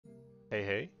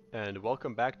Hey, and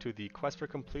welcome back to the Quest for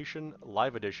Completion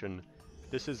Live Edition.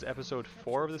 This is episode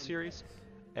 4 of the series,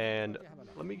 and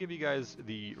let me give you guys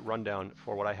the rundown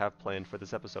for what I have planned for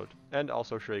this episode, and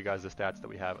also show you guys the stats that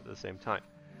we have at the same time.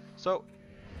 So,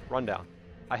 rundown.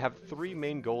 I have 3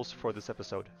 main goals for this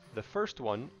episode. The first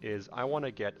one is I want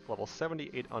to get level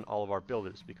 78 on all of our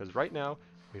builders, because right now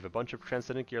we have a bunch of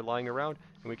Transcendent gear lying around,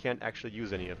 and we can't actually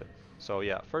use any of it. So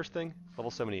yeah, first thing,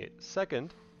 level 78.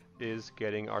 Second, is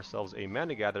getting ourselves a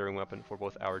mana gathering weapon for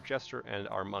both our Jester and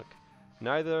our Monk.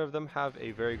 Neither of them have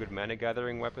a very good mana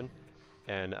gathering weapon,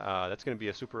 and that's going to be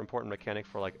a super important mechanic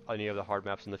for like any of the hard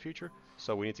maps in the future,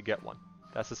 so we need to get one.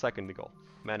 That's the second goal,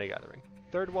 mana gathering.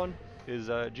 Third one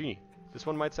is Genie. This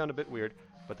one might sound a bit weird,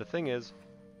 but the thing is,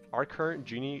 our current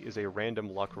Genie is a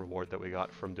random luck reward that we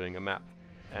got from doing a map.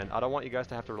 And I don't want you guys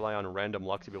to have to rely on random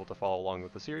luck to be able to follow along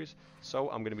with the series, so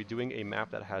I'm going to be doing a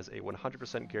map that has a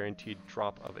 100% guaranteed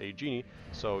drop of a Genie,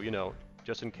 so, you know,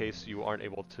 just in case you aren't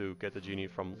able to get the Genie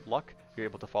from luck, you're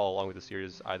able to follow along with the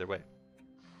series either way.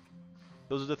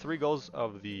 Those are the 3 goals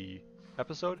of the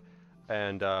episode,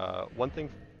 and one thing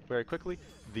very quickly,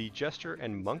 the Jester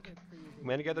and Monk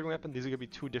mana gathering weapon, these are going to be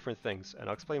 2 different things, and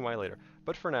I'll explain why later.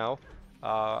 But for now,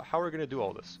 how are we going to do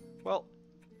all this? Well,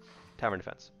 Tavern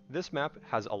defense. This map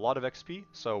has a lot of XP,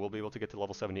 so we'll be able to get to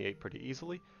level 78 pretty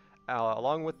easily.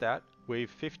 Along with that,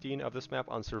 wave 15 of this map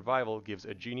on survival gives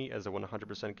a Genie as a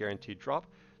 100% guaranteed drop,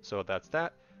 so that's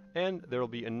that. And there will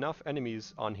be enough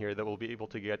enemies on here that will be able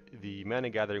to get the mana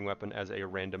gathering weapon as a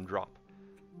random drop.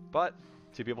 But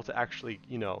to be able to actually,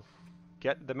 you know,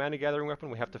 get the mana gathering weapon,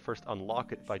 we have to first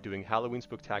unlock it by doing Halloween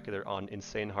Spooktacular on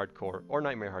Insane Hardcore or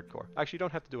Nightmare Hardcore. Actually, you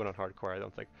don't have to do it on Hardcore, I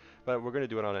don't think, but we're going to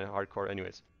do it on Hardcore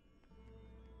anyways.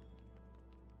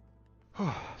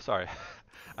 Sorry,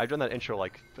 I've done that intro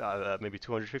like maybe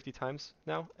 250 times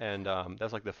now, and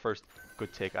that's like the first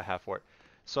good take I have for it.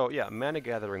 So yeah, mana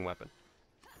gathering weapon.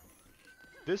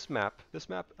 This map,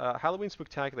 Halloween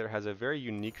Spooktacular has a very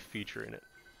unique feature in it,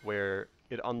 where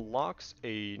it unlocks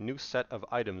a new set of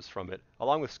items from it,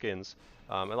 along with skins.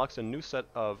 It unlocks a new set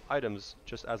of items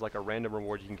just as like a random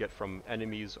reward you can get from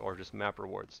enemies or just map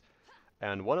rewards.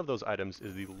 And one of those items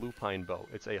is the Lupine Bow.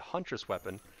 It's a Huntress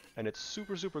weapon, and it's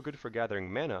super good for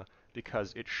gathering mana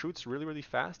because it shoots really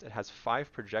fast. It has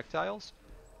 5 projectiles.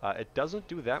 It doesn't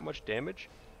do that much damage,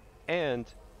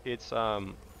 and it's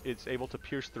able to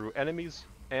pierce through enemies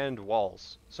and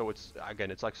walls. So it's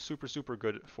like super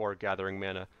good for gathering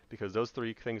mana because those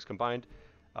 3 things combined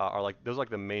are like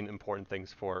the main important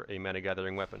things for a mana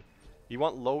gathering weapon. You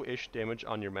want low-ish damage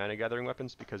on your mana gathering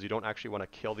weapons because you don't actually want to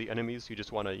kill the enemies. You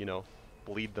just want to, you know,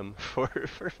 bleed them for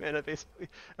mana, basically.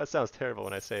 That sounds terrible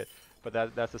when I say it, but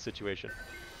that's the situation.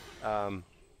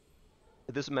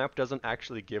 This map doesn't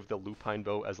actually give the Lupine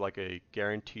Bow as like a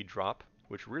guaranteed drop,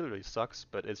 which really sucks,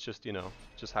 but it's just, you know,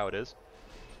 just how it is.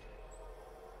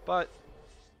 But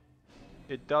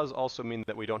it does also mean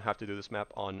that we don't have to do this map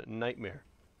on Nightmare,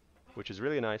 which is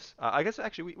really nice. I guess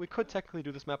actually we could technically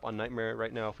do this map on Nightmare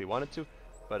right now if we wanted to,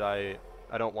 but I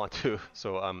don't want to,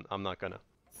 so I'm not gonna.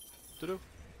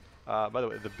 By the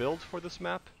way, the build for this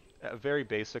map, very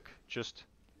basic. Just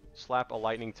slap a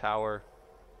lightning tower,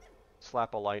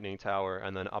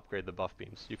 and then upgrade the buff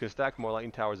beams. You can stack more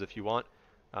lightning towers if you want.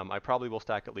 I probably will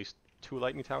stack at least 2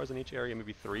 lightning towers in each area,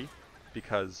 maybe 3,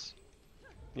 because,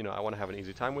 you know, I want to have an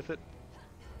easy time with it.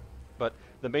 But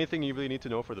the main thing you really need to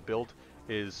know for the build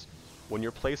is when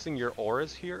you're placing your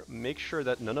auras here, make sure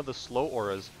that none of the slow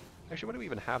auras. Actually, why do we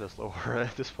even have the slow aura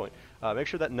at this point? Make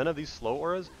sure that none of these slow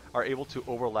auras are able to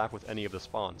overlap with any of the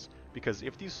spawns. Because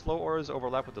if these slow auras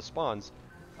overlap with the spawns,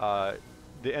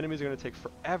 the enemies are going to take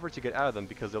forever to get out of them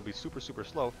because they'll be super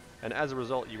slow, and as a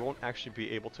result, you won't actually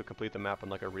be able to complete the map in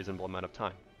like a reasonable amount of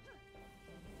time.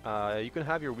 You can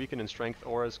have your weaken and strength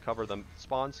auras cover the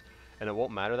spawns, and it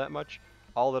won't matter that much.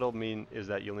 All that'll mean is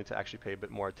that you'll need to actually pay a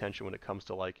bit more attention when it comes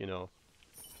to, like, you know,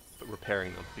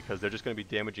 repairing them, because they're just going to be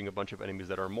damaging a bunch of enemies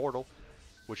that are mortal,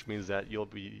 which means that you'll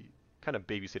be kind of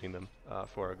babysitting them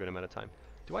for a good amount of time.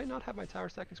 Do I not have my tower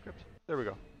stacking script? There we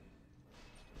go.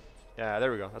 Yeah,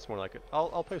 there we go. That's more like it.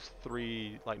 I'll place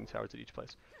 3 lightning towers at each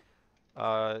place.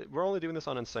 We're only doing this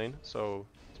on Insane, so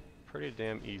it's pretty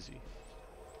damn easy.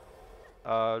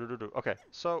 Okay,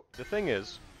 so the thing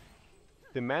is,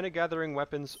 the mana gathering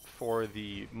weapons for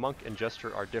the Monk and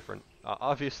Jester are different.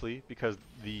 Obviously, because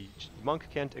the Monk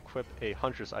can't equip a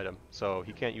Huntress item, so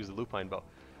he can't use the Lupine Bow.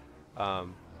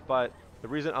 But the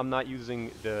reason I'm not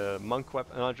using the Monk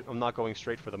weapon, I'm not going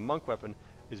straight for the Monk weapon,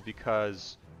 is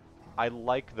because I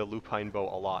like the Lupine Bow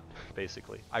a lot,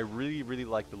 basically. I really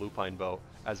like the Lupine Bow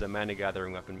as a mana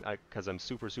gathering weapon, because I'm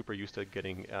super used to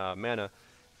getting mana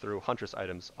through Huntress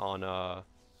items on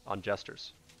on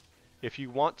Jesters. If you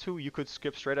want to, you could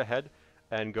skip straight ahead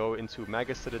and go into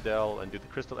Magus Citadel and do the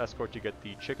Crystal Escort to get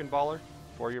the Chicken Baller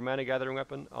for your Mana Gathering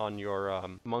weapon on your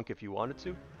Monk if you wanted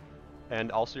to,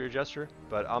 and also your Jester,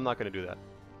 but I'm not going to do that.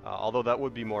 Although that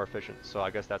would be more efficient, so I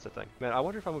guess that's a thing. Man, I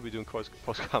wonder if I'm going to be doing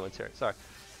post-commentary. Sorry.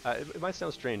 It might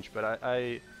sound strange, but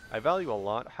I value a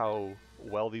lot how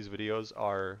well these videos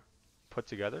are put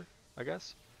together, I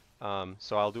guess.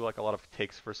 So I'll do like a lot of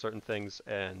takes for certain things,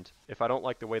 and if I don't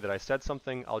like the way that I said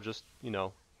something, I'll just, you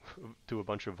know, do a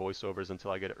bunch of voiceovers until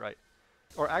I get it right.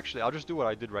 Or actually, I'll just do what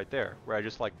I did right there, where I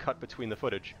just like cut between the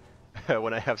footage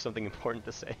when I have something important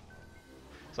to say.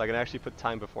 So I can actually put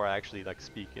time before I actually like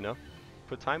speak, you know?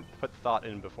 Put thought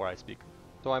in before I speak.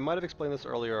 So I might have explained this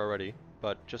earlier already,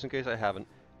 but just in case I haven't,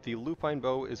 the Lupine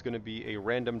Bow is going to be a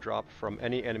random drop from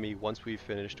any enemy once we've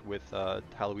finished with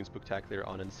Halloween Spooktacular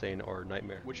on Insane or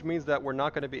Nightmare. Which means that we're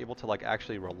not going to be able to like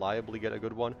actually reliably get a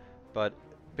good one, but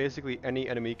basically any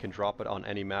enemy can drop it on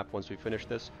any map once we finish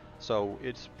this, so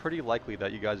it's pretty likely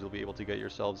that you guys will be able to get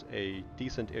yourselves a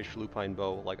decent-ish Lupine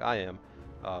Bow like I am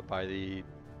by the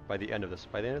end of this.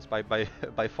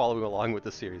 By following along with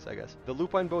the series, I guess. The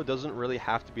Lupine Bow doesn't really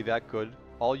have to be that good.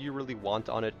 All you really want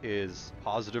on it is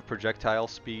positive projectile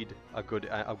speed, a good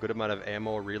amount of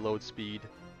ammo reload speed,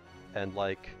 and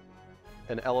like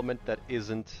an element that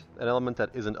isn't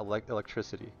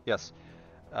electricity. Yes.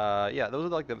 Yeah, those are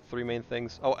like the three main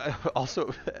things. Oh,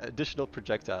 also additional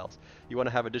projectiles. You want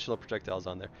to have additional projectiles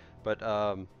on there, but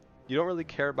you don't really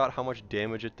care about how much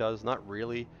damage it does. Not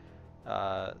really.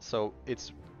 So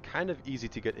it's kind of easy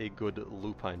to get a good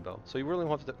Lupine Bow. So you really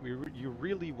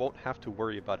won't have to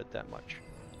worry about it that much.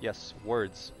 Yes,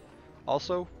 words.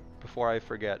 Also, before I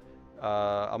forget,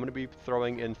 I'm going to be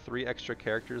throwing in 3 extra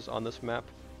characters on this map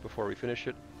before we finish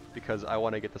it, because I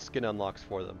want to get the skin unlocks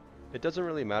for them. It doesn't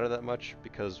really matter that much,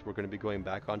 because we're going to be going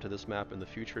back onto this map in the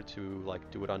future to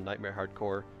like do it on Nightmare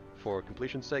Hardcore for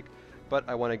completion's sake, but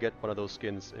I want to get one of those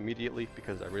skins immediately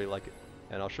because I really like it,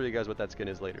 and I'll show you guys what that skin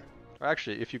is later. Or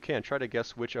actually, if you can, try to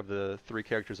guess which of the 3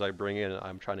 characters I bring in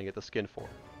I'm trying to get the skin for.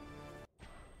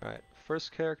 Alright,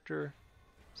 first character,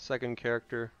 second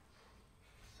character,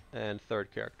 and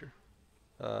third character.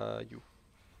 You.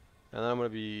 And then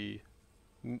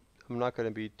I'm not going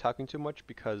to be talking too much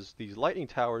because these lightning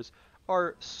towers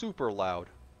are super loud.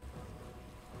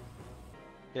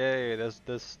 Yay,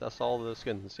 that's all the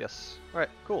skins, yes. Alright,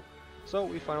 cool. So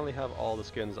we finally have all the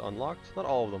skins unlocked. Not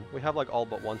all of them. We have like all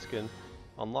but one skin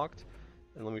unlocked.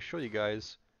 And let me show you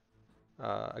guys,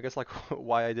 I guess like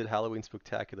why I did Halloween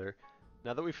Spooktacular.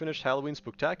 Now that we finished Halloween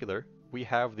Spooktacular, we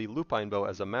have the Lupine Bow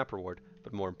as a map reward.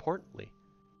 But more importantly,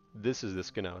 this is the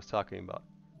skin I was talking about.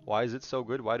 Why is it so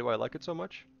good? Why do I like it so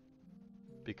much?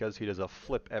 Because he does a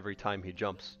flip every time he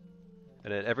jumps.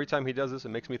 And then every time he does this, it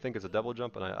makes me think it's a double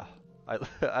jump, and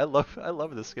I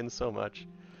love this skin so much.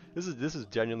 This is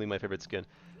genuinely my favorite skin.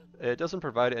 It doesn't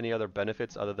provide any other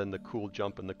benefits other than the cool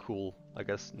jump and the cool, I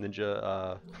guess,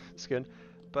 ninja skin.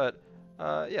 But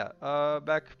yeah,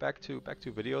 back to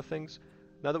video things.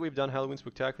 Now that we've done Halloween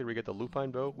Spooktacular, we get the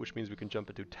Lupine Bow, which means we can jump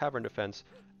into Tavern Defense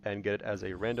and get it as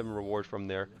a random reward from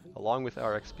there, along with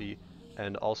our XP,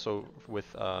 and also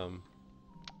with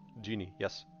Genie.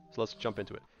 Yes, so let's jump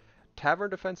into it. Tavern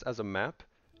Defense as a map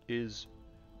is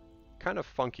kind of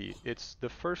funky. It's the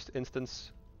first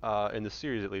instance in the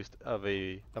series, at least, of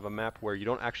a map where you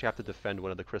don't actually have to defend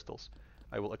one of the crystals.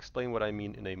 I will explain what I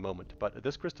mean in a moment. But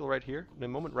this crystal right here, in a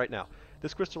moment right now,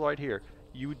 this crystal right here,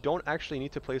 you don't actually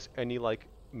need to place any like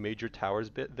major towers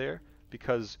bit there,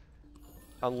 because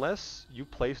unless you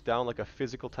place down like a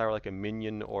physical tower, like a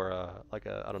minion or like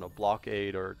a, I don't know,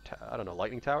 blockade or I don't know,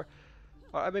 lightning tower,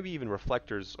 or maybe even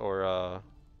reflectors, or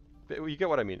you get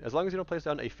what I mean. As long as you don't place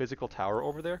down a physical tower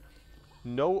over there,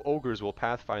 no ogres will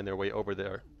pathfind their way over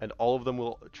there, and all of them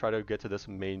will try to get to this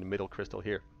main middle crystal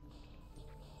here.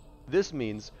 This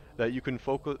means that you can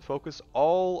focus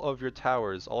all of your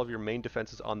towers, all of your main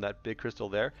defenses on that big crystal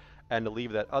there, and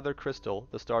leave that other crystal,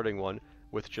 the starting one,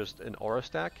 with just an aura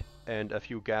stack and a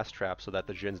few gas traps so that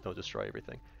the djinns don't destroy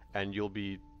everything, and you'll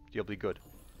be good.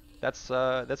 That's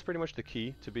pretty much the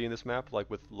key to beating this map, like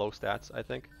with low stats, I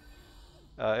think.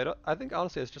 I think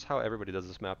honestly it's just how everybody does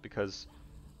this map, because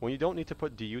when you don't need to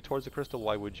put DU towards the crystal,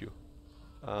 why would you?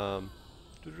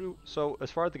 So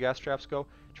as far as the gas traps go,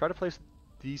 try to place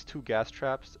these 2 gas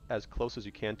traps as close as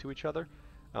you can to each other.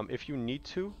 If you need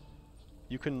to,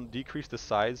 you can decrease the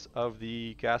size of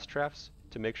the gas traps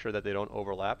to make sure that they don't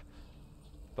overlap,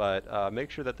 but make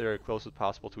sure that they're as close as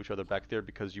possible to each other back there,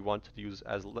 because you want to use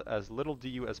as little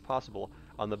DU as possible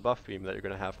on the buff beam that you're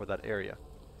going to have for that area.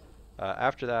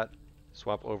 After that,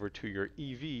 swap over to your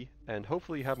EV, and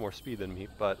hopefully you have more speed than me,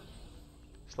 but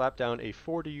slap down a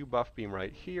 4DU buff beam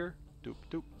right here, doop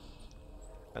doop,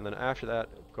 and then after that,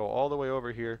 go all the way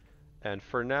over here, and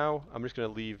for now, I'm just going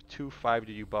to leave 2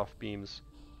 5DU buff beams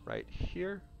right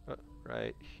here,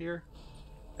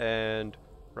 and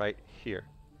right here.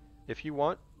 If you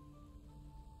want,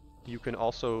 you can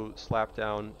also slap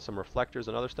down some reflectors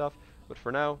and other stuff, but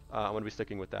for now, I'm going to be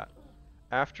sticking with that.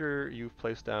 After you've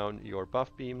placed down your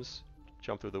buff beams,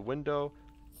 jump through the window,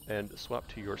 and swap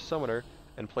to your summoner,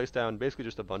 and place down basically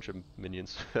just a bunch of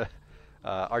minions,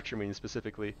 archer minions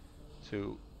specifically,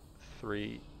 2,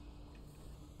 3,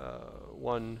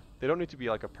 1. They don't need to be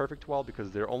like a perfect wall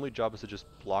because their only job is to just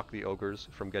block the ogres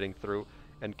from getting through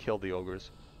and kill the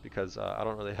ogres, because I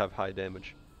don't really have high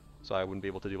damage, so I wouldn't be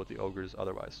able to deal with the ogres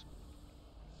otherwise.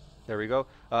 There we go.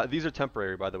 These are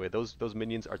temporary, by the way. Those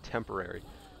minions are temporary,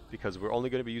 because we're only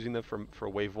going to be using them for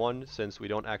wave 1 since we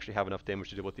don't actually have enough damage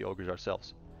to deal with the ogres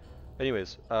ourselves.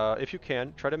 Anyways, if you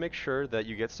can, try to make sure that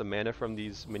you get some mana from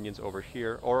these minions over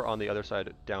here, or on the other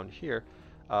side down here,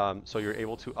 so you're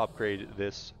able to upgrade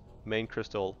this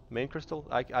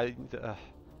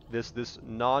this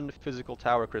non-physical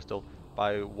tower crystal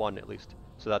by 1 at least,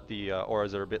 so that the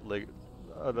auras are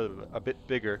a bit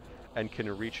bigger and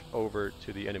can reach over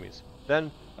to the enemies.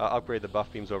 Then upgrade the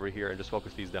buff beams over here and just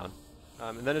focus these down.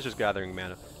 And then it's just gathering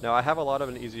mana. Now I have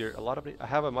I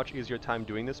have a much easier time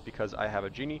doing this because I have a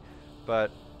Genie,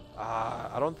 but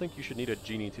I don't think you should need a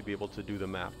Genie to be able to do the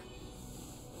map.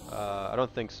 I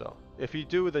don't think so. If you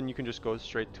do, then you can just go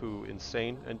straight to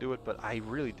Insane and do it, but I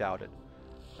really doubt it.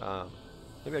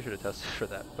 Maybe I should have tested for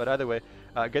that. But either way,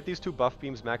 get these 2 buff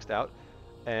beams maxed out,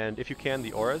 and if you can,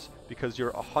 the auras, because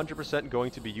you're 100% going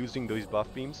to be using these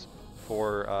buff beams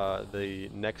for the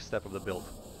next step of the build.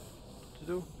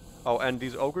 Oh, and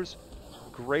these ogres,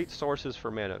 great sources for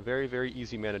mana. Very, very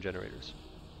easy mana generators,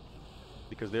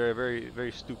 because they're very,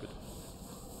 very stupid.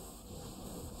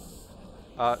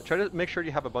 Try to make sure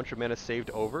you have a bunch of mana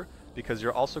saved over, because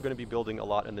you're also going to be building a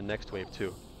lot in the next wave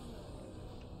too.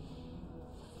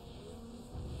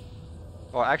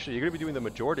 Oh, actually, you're going to be doing the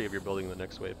majority of your building in the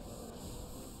next wave.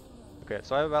 Okay,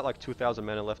 so I have about like 2,000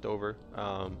 mana left over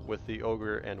with the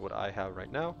ogre and what I have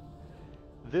right now.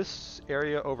 This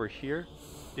area over here,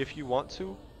 if you want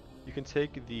to, you can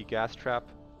take the gas trap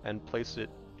and place it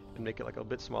and make it like a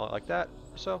bit smaller like that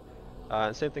or so.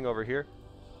 And same thing over here,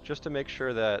 just to make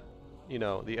sure that, you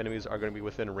know, the enemies are going to be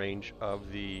within range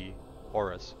of the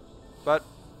auras. But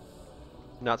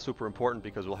not super important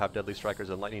because we'll have deadly strikers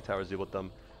and lightning towers deal with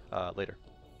them later.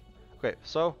 Okay,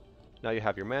 so now you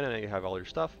have your mana, now you have all your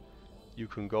stuff. You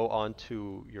can go on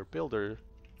to your builder.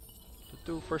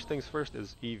 First things first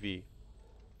is EV.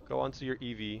 Go onto your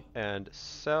EV and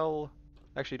sell.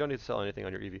 Actually, you don't need to sell anything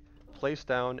on your EV. Place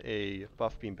down a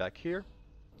buff beam back here,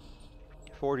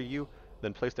 4DU,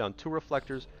 then place down 2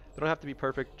 reflectors. They don't have to be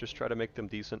perfect, just try to make them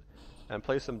decent. And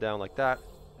place them down like that,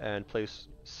 and place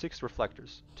 6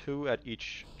 reflectors, 2 at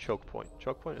each choke point.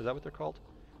 Choke point, is that what they're called?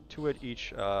 2 at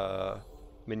each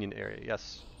minion area,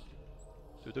 yes.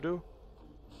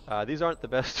 These aren't the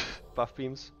best buff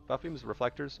beams. Buff beams,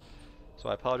 reflectors, so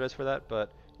I apologize for that,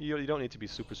 but you don't need to be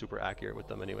super accurate with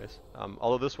them anyways.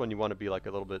 Although this one you want to be like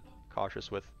a little bit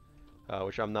cautious with,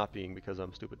 which I'm not being because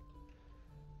I'm stupid.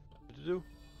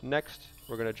 Next,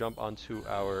 we're going to jump onto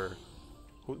our,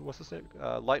 what's this name?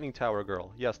 Lightning Tower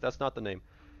Girl. Yes, that's not the name.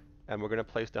 And we're going to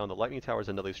place down the Lightning Towers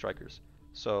and Deadly Strikers.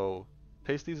 So,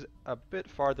 paste these a bit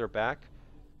farther back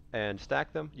and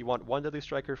stack them. You want 1 Deadly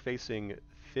Striker facing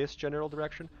this general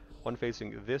direction, 1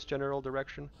 facing this general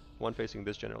direction, 1 facing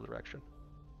this general direction.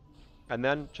 And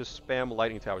then just spam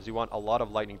Lightning Towers. You want a lot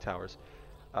of Lightning Towers.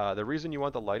 The reason you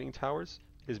want the Lightning Towers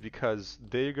is because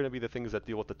they're going to be the things that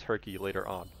deal with the turkey later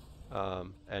on.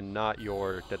 And not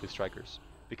your Deadly Strikers.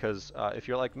 Because if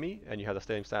you're like me and you have the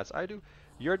same stats I do,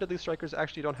 your Deadly Strikers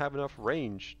actually don't have enough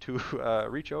range to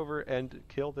reach over and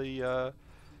kill the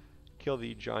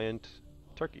giant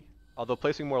turkey. Although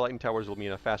placing more Lightning Towers will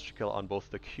mean a faster kill on both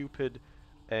the Cupid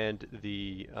and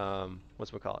the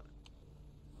whatchamacallit?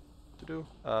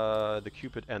 The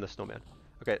Cupid and the Snowman.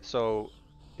 Okay, so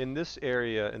in this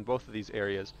area, in both of these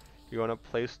areas, you want to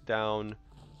place down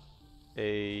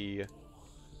at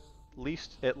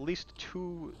least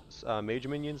 2 mage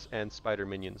minions and spider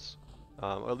minions.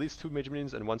 At least 2 mage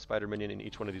minions and 1 spider minion in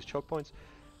each one of these choke points.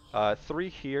 3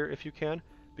 here if you can,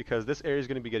 because this area is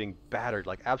going to be getting battered,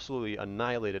 like absolutely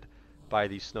annihilated by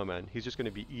the snowman. He's just going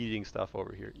to be eating stuff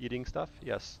over here. Eating stuff?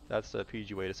 Yes, that's a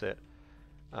PG way to say it.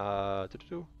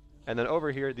 And then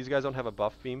over here, these guys don't have a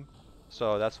buff beam,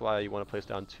 so that's why you want to place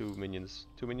down 2 minions.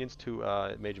 2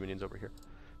 mage minions over here.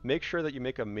 Make sure that you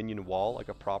make a minion wall, like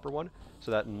a proper one,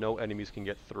 so that no enemies can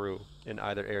get through in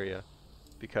either area.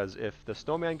 because if the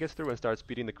snowman gets through and starts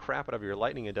beating the crap out of your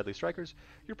lightning and deadly strikers,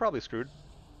 you're probably screwed.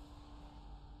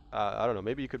 I don't know,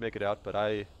 maybe you could make it out, but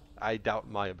I doubt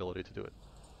my ability to do it.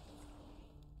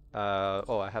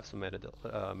 Oh, I have some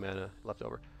mana left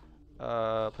over.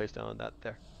 Place down that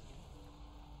there.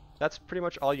 That's pretty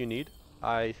much all you need,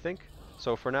 I think.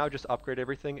 So for now, just upgrade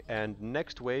everything, and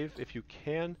next wave, if you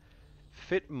can,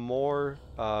 fit more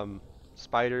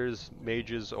spiders,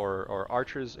 mages, or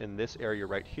archers in this area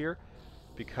right here,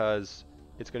 because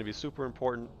it's going to be super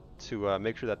important to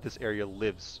make sure that this area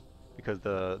lives. Because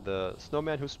the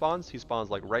snowman who spawns, he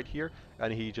spawns like right here,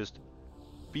 and he just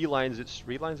beelines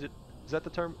it, is that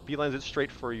the term? Beelines it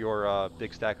straight for your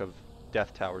big stack of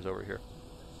death towers over here.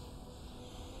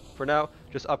 For now,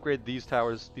 just upgrade these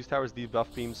towers, these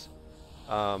buff beams,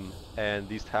 and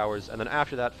these towers, and then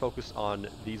after that, focus on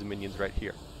these minions right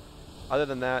here. Other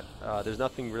than that, there's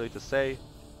nothing really to say.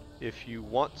 If you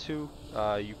want to,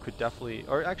 you could definitely,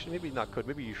 or actually maybe not could,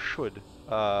 maybe you should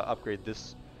upgrade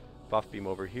this buff beam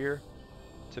over here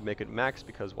to make it max,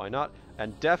 because why not?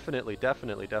 And definitely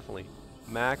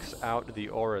max out the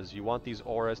auras. You want these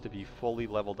auras to be fully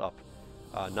leveled up.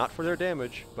 Not for their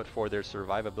damage, but for their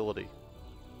survivability.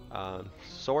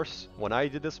 Source, when I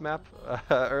did this map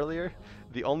earlier,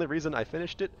 the only reason I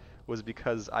finished it was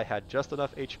because I had just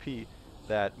enough HP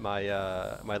that my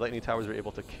my lightning towers were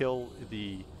able to kill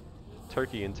the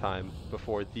turkey in time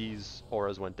before these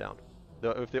auras went down.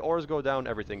 If the auras go down,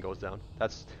 everything goes down.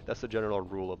 That's the general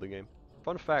rule of the game.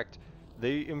 Fun fact,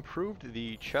 they improved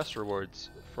the chest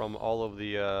rewards from all of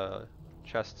the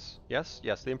chests. Yes,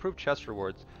 they improved chest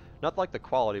rewards. Not like the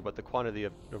quality, but the quantity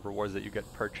of rewards that you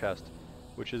get per chest,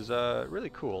 which is really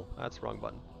cool. That's the wrong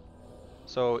button.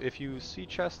 So if you see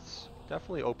chests,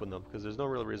 definitely open them, because there's no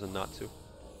real reason not to.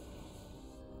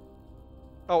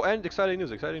 Oh, and exciting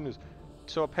news.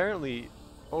 So apparently,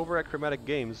 over at Chromatic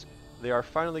Games, they are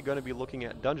finally going to be looking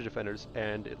at Dungeon Defenders,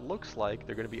 and it looks like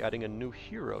they're going to be adding a new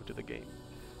hero to the game.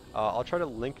 I'll try to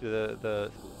link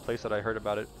the place that I heard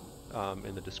about it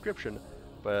in the description,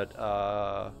 but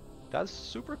that's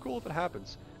super cool if it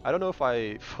happens. I don't know if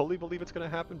I fully believe it's going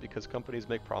to happen, because companies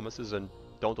make promises and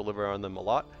don't deliver on them a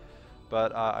lot,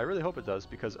 but I really hope it does,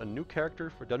 because a new character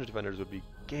for Dungeon Defenders would be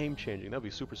game-changing. That would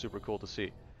be super cool to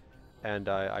see, and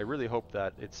I really hope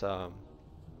that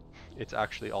it's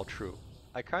actually all true.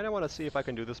 I kind of want to see if I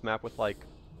can do this map with like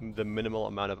the minimal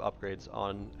amount of upgrades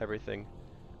on everything,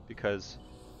 because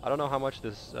I don't know how much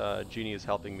this Genie is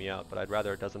helping me out, but I'd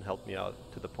rather it doesn't help me out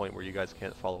to the point where you guys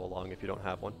can't follow along if you don't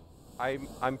have one.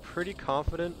 I'm pretty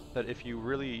confident that if you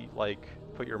really like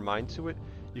put your mind to it,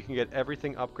 you can get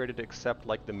everything upgraded except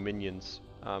like the minions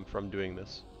from doing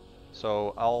this.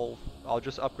 So I'll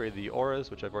just upgrade the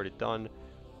auras, which I've already done,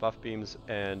 buff beams,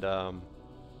 and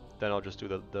then I'll just do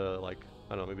the like,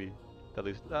 I don't know, maybe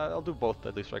deadly, I'll do both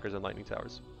deadly strikers and lightning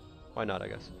towers. Why not, I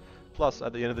guess. Plus,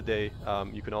 at the end of the day,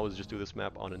 you can always just do this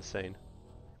map on Insane,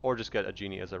 or just get a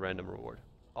Genie as a random reward.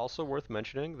 Also worth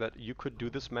mentioning that you could do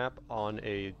this map on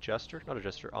a jester, not a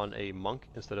jester, on a monk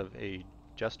instead of a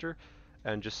jester,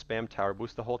 and just spam tower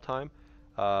boost the whole time.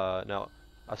 Now,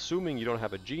 assuming you don't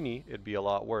have a Genie, it'd be a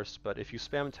lot worse, but if you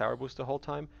spam tower boost the whole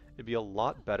time, it'd be a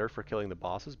lot better for killing the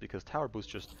bosses, because tower boost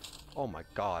just, oh my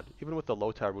god, even with the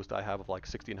low tower boost I have of like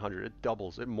 1600, it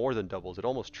doubles, it more than doubles, it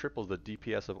almost triples the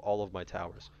DPS of all of my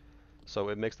towers. So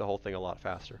it makes the whole thing a lot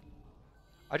faster.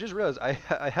 I just realized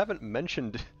I haven't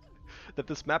mentioned that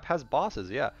this map has bosses,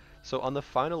 yeah. So on the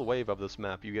final wave of this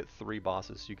map, you get 3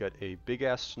 bosses. You get a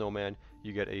big-ass snowman,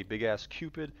 you get a big-ass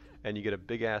cupid, and you get a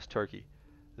big-ass turkey.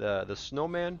 The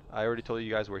snowman, I already told you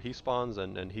guys where he spawns,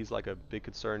 and he's like a big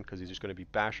concern because he's just going to be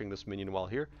bashing this minion while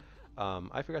here.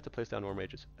 I forgot to place down more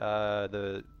mages.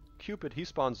 The cupid, he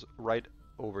spawns right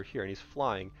over here, and he's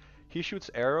flying. He shoots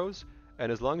arrows,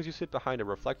 and as long as you sit behind a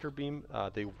reflector beam,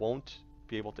 they won't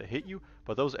be able to hit you,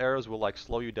 but those arrows will like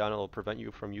slow you down and will prevent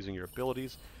you from using your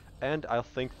abilities. And I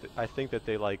think that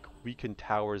they like weaken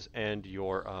towers and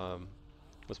your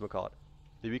whatchamacallit,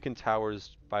 they weaken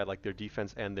towers by like their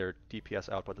defense and their DPS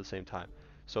output at the same time.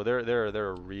 So they're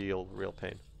a real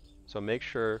pain. So make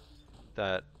sure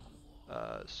that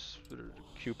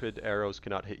Cupid arrows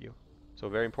cannot hit you. So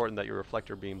very important that your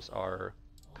reflector beams are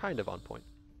kind of on point,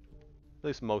 at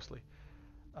least mostly.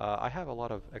 I have a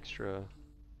lot of extra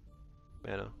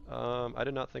mana. I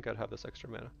did not think I'd have this extra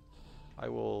mana. I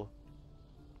will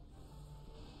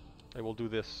do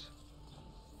this.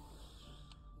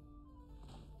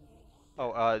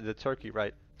 Oh, the turkey,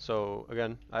 right. So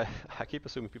again, I keep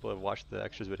assuming people have watched the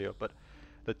extras video, but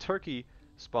the turkey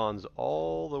spawns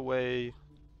all the way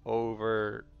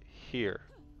over here,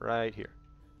 right here.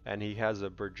 And he has a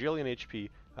bajillion HP,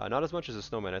 Not as much as a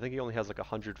snowman. I think he only has like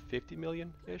 150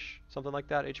 million-ish, something like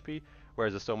that, HP,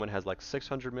 whereas the snowman has like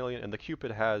 600 million, and the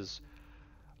Cupid has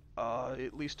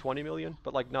at least 20 million,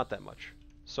 but like not that much.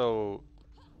 So,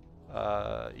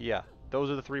 yeah, those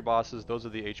are the three bosses, those are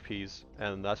the HPs,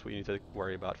 and that's what you need to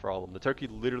worry about for all of them. The turkey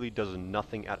literally does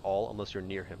nothing at all unless you're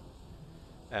near him.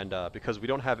 And because we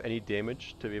don't have any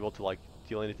damage to be able to like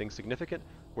deal anything significant,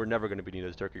 we're never going to be near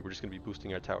this turkey. We're just going to be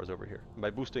boosting our towers over here. And by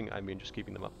boosting, I mean just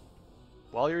keeping them up.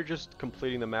 While you're just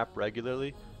completing the map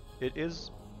regularly, it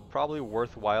is probably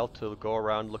worthwhile to go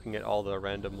around looking at all the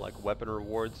random like weapon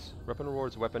rewards,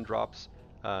 weapon drops,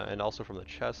 and also from the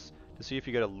chests to see if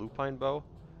you get a Lupine Bow.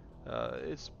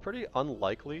 It's pretty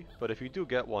unlikely, but if you do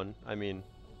get one, I mean,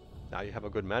 now you have a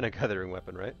good mana gathering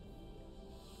weapon, right?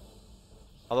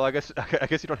 Although I guess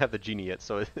you don't have the Genie yet,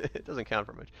 so it doesn't count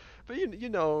for much. But you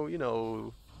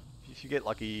know, if you get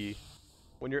lucky,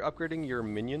 when you're upgrading your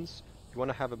minions, you want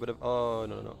to have a bit of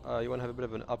you want to have a bit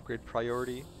of an upgrade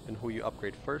priority in who you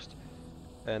upgrade first,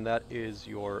 and that is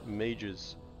your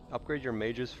mages. Upgrade your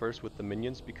mages first with the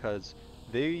minions because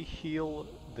they heal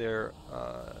their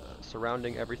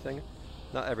surrounding everything,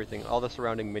 not everything, all the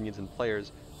surrounding minions and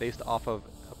players based off of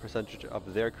a percentage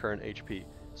of their current HP.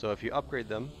 So if you upgrade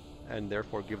them and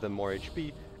therefore give them more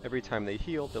HP, every time they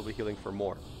heal, they'll be healing for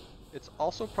more. It's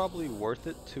also probably worth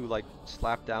it to like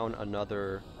slap down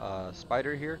another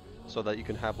spider here so that you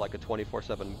can have like a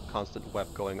 24/7 constant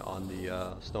web going on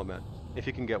the snowman. If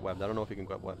you can get webbed. I don't know if you can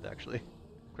get webbed actually.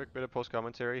 Quick bit of post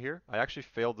commentary here. I actually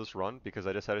failed this run because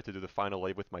I decided to do the final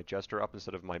wave with my jester up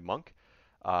instead of my monk.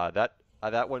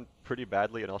 That went pretty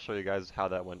badly, and I'll show you guys how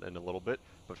that went in a little bit.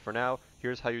 But for now,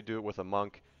 here's how you do it with a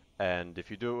monk. And if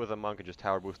you do it with a monk and just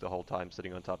tower boost the whole time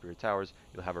sitting on top of your towers,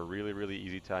 you'll have a really, really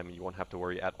easy time and you won't have to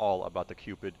worry at all about the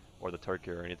Cupid or the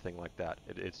turkey or anything like that.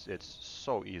 It's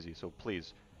so easy, so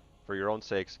please, for your own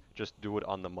sakes, just do it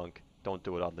on the monk. Don't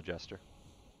do it on the jester.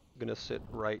 I'm gonna sit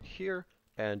right here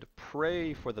and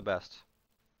pray for the best.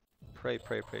 Pray,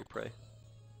 pray, pray, pray.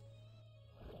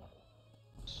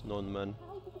 Snowman.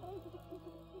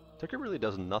 Turkey really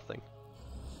does nothing.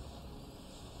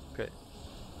 Okay.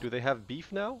 Do they have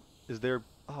beef now? Is there...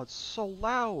 Oh, it's so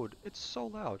loud! It's so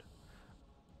loud.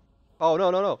 Oh,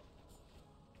 no, no, no.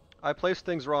 I placed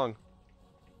things wrong.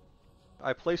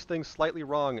 I placed things slightly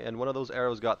wrong and one of those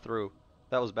arrows got through.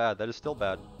 That was bad. That is still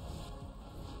bad.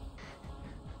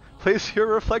 Place your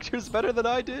reflectors better than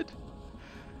I did!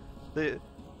 It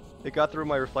got through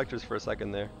my reflectors for a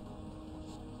second there.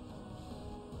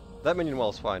 That minion wall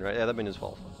is fine, right? Yeah, that minion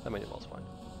wall is fine.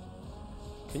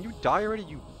 Can you die already,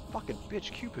 you fucking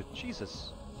bitch, Cupid?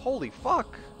 Jesus. Holy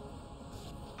fuck!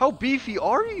 How beefy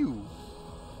are you?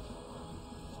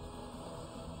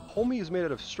 Homie is made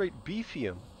out of straight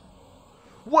beefium.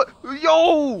 What?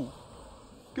 Yo!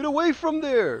 Get away from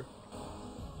there!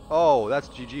 Oh, that's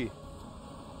GG.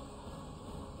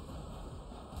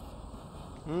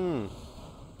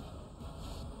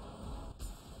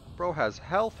 Bro has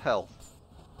health.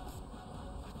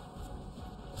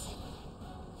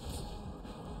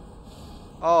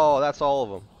 Oh, that's all of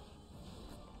them.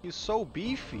 He's so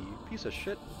beefy, piece of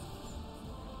shit.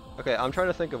 Okay, I'm trying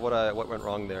to think of what went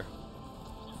wrong there.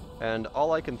 And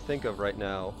all I can think of right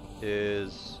now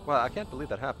is... Wow, I can't believe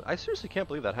that happened. I seriously can't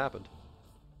believe that happened.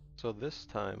 So this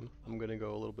time, I'm gonna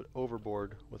go a little bit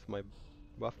overboard with my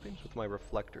buff beams, with my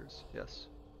reflectors, yes.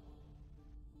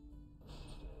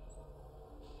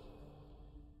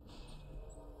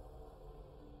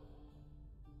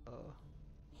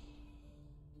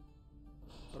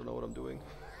 I don't know what I'm doing.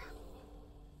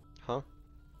 Huh?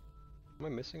 Am I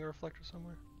missing a reflector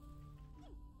somewhere?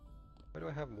 Why do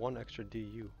I have one extra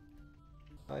DU?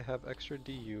 I have extra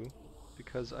DU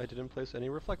because I didn't place any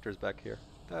reflectors back here.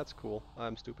 That's cool.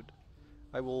 I'm stupid.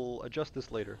 I will adjust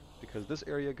this later because this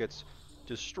area gets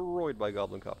destroyed by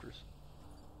goblin copters.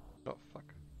 Oh,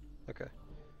 fuck. Okay.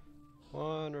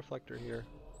 One reflector here.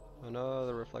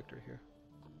 Another reflector here.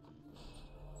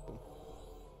 Boom.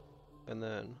 And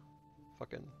then...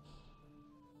 Fucking...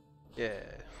 Yeah.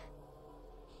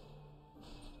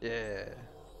 Yeah.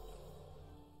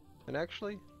 And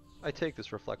actually, I take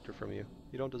this reflector from you.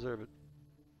 You don't deserve it.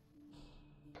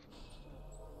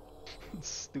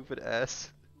 Stupid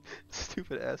ass.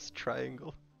 Stupid ass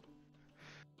triangle.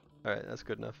 Alright, that's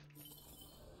good enough.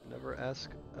 Never ask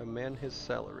a man his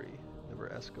salary.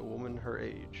 Never ask a woman her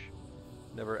age.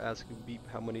 Never ask Beep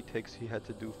how many takes he had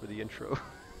to do for the intro.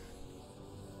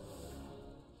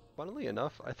 Funnily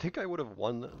enough, I think I would have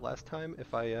won last time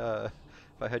if I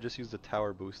had just used a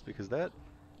tower boost, because that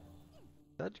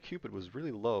Cupid was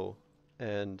really low,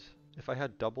 and if I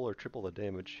had double or triple the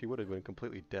damage, he would have been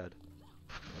completely dead.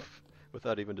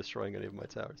 without even destroying any of my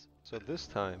towers. So this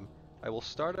time, I will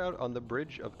start out on the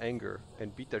Bridge of Anger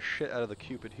and beat the shit out of the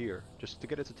Cupid here, just to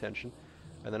get its attention,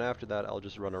 and then after that I'll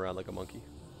just run around like a monkey.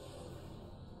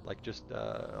 Like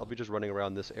I'll be just running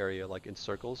around this area like in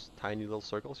circles, tiny little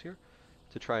circles here,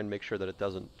 to try and make sure that it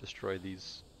doesn't destroy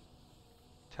these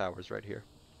towers right here.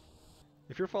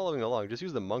 If you're following along, just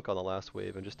use the monk on the last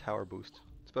wave and just tower boost.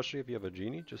 Especially if you have a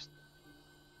genie, just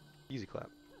easy clap.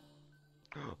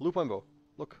 Lupine Bow,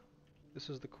 look, this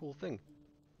is the cool thing.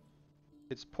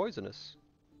 It's poisonous.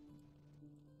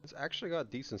 It's actually got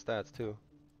decent stats too.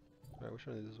 Alright, which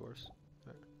one of these is worse?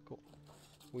 Alright, cool.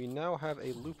 We now have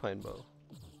a Lupine Bow.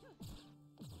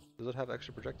 Does it have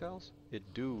extra projectiles? It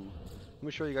do. Let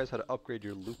me show you guys how to upgrade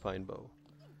your Lupine Bow.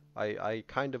 I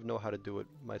kind of know how to do it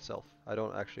myself. I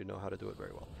don't actually know how to do it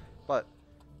very well. But,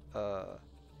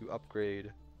 you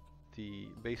upgrade the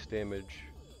base damage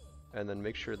and then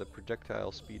make sure the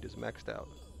projectile speed is maxed out.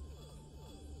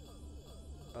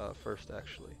 First,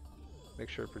 actually. Make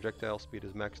sure projectile speed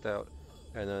is maxed out,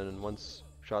 and then once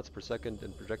shots per second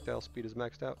and projectile speed is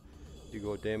maxed out, you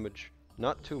go damage,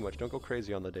 not too much, don't go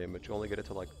crazy on the damage, only get it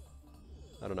to like,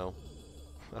 I don't know,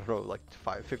 like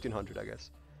 1500 I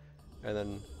guess. And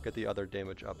then get the other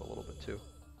damage up a little bit too.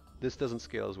 This doesn't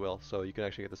scale as well, so you can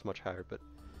actually get this much higher, but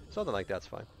something like that's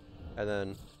fine. And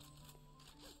then,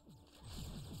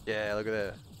 yeah, look at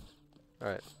that.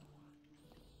 Alright.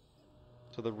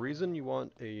 So the reason you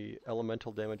want a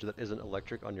elemental damage that isn't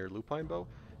electric on your Lupine Bow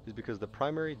is because the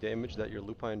primary damage that your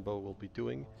Lupine Bow will be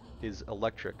doing is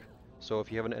electric. So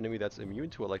if you have an enemy that's immune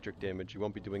to electric damage, you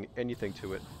won't be doing anything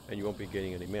to it, and you won't be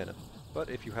gaining any mana. But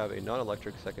if you have a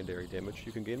non-electric secondary damage,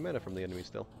 you can gain mana from the enemy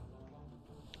still.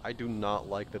 I do not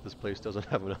like that this place doesn't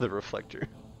have another reflector.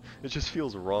 It just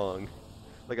feels wrong.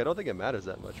 Like, I don't think it matters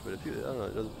that much, but it feels, I don't know,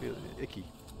 it doesn't feel icky.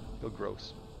 Feel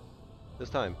gross. This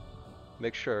time,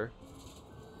 make sure,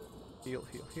 heal,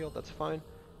 heal, heal, that's fine.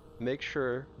 Make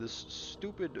sure this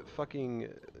stupid fucking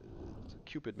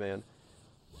Cupid man,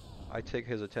 I take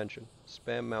his attention.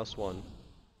 Spam mouse 1.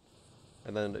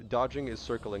 And then dodging is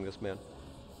circling this man.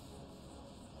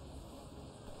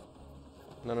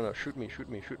 No, no, no, shoot me, shoot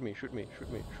me, shoot me, shoot me,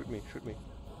 shoot me, shoot me, shoot me.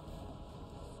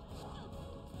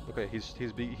 Okay, he's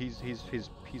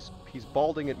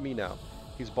balding at me now.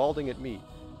 He's balding at me.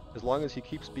 As long as he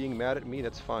keeps being mad at me,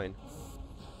 that's fine.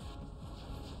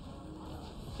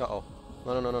 Uh-oh.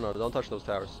 No, no, no, no, no, don't touch those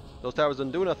towers. Those towers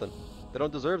didn't do nothing. They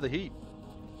don't deserve the heat.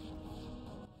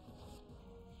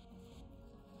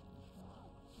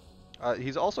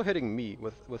 He's also hitting me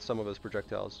with some of his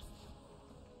projectiles.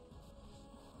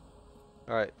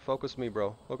 Alright, focus me,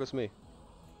 bro. Focus me.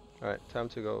 Alright, time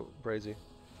to go brazy.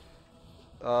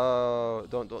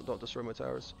 Don't destroy my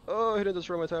towers. Oh, he didn't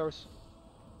destroy my towers.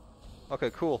 Okay,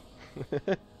 cool.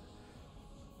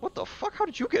 What the fuck? How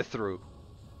did you get through?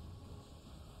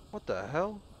 What the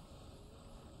hell?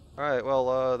 Alright,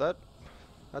 well, that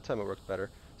time it worked better.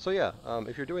 So yeah,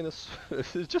 if you're doing this,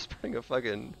 just bring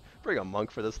a monk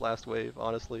for this last wave,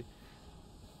 honestly.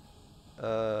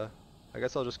 I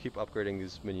guess I'll just keep upgrading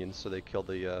these minions so they kill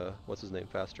the, what's his name,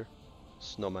 faster.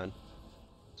 Snowman.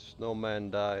 Snowman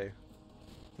die.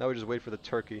 Now we just wait for the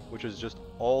turkey, which is just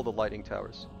all the lightning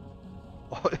towers.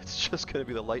 Oh, it's just gonna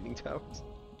be the lightning towers.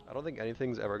 I don't think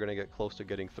anything's ever gonna get close to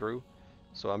getting through,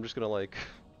 so I'm just gonna like,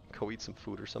 go eat some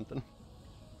food or something.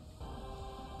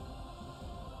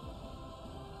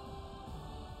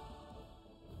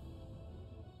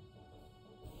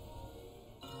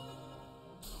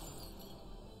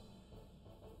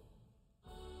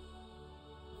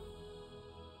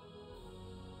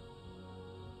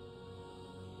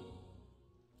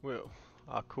 Well,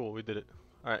 cool, we did it.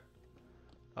 Alright.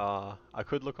 I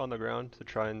could look on the ground to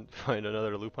try and find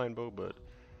another Lupine Bow, but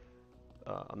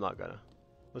I'm not gonna.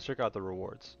 Let's check out the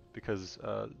rewards, because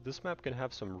this map can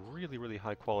have some really, really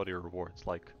high quality rewards,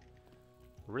 like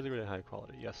really, really high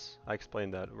quality. Yes, I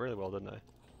explained that really well, didn't I?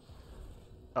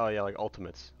 Oh yeah, like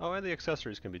ultimates. Oh, and the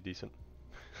accessories can be decent,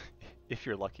 if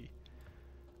you're lucky.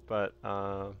 But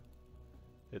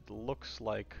it looks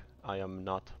like I am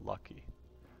not lucky.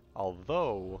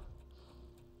 Although,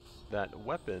 that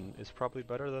weapon is probably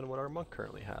better than what our monk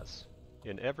currently has,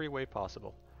 in every way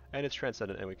possible. And it's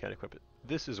transcendent and we can't equip it.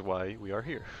 This is why we are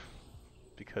here.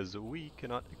 Because we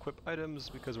cannot equip items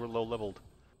because we're low leveled.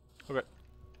 Okay.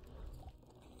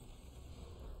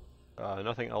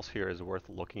 Nothing else here is worth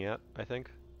looking at, I think.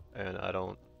 And I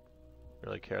don't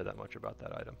really care that much about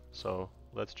that item. So,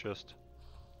 let's just,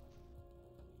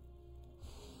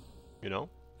 you know,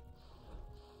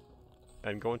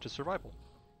 and go into survival.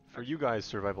 For you guys,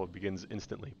 survival begins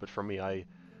instantly, but for me, I'm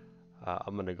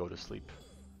gonna go to sleep,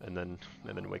 and then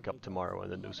wake up tomorrow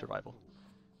and then do survival.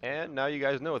 And now you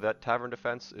guys know that Tavern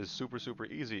defense is super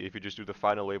easy if you just do the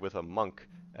final wave with a monk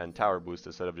and tower boost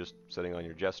instead of just sitting on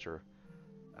your jester.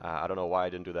 I don't know why I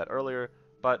didn't do that earlier,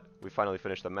 but we finally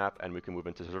finished the map and we can move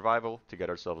into survival to get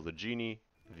ourselves the Genie,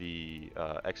 the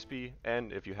XP,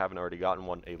 and if you haven't already gotten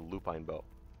one, a Lupine Bow.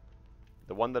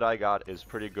 The one that I got is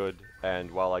pretty good,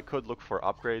 and while I could look for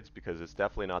upgrades because it's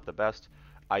definitely not the best,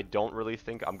 I don't really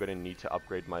think I'm going to need to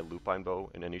upgrade my Lupine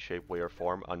Bow in any shape, way, or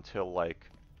form until like...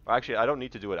 Actually, I don't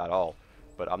need to do it at all,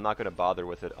 but I'm not going to bother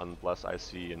with it unless I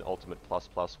see an Ultimate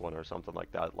 ++ one or something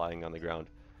like that lying on the ground.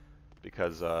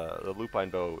 Because the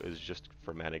Lupine Bow is just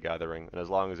for mana gathering, and as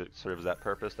long as it serves that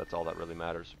purpose, that's all that really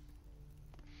matters.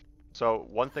 So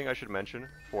one thing I should mention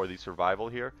for the survival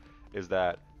here is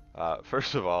that,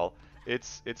 first of all,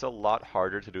 it's a lot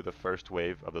harder to do the first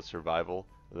wave of the survival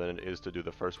than it is to do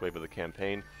the first wave of the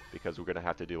campaign, because we're going to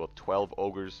have to deal with 12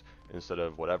 ogres instead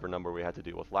of whatever number we had to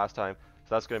deal with last time.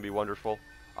 So that's going to be wonderful.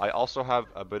 I also have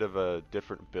a bit of a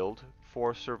different build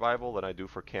for survival than I do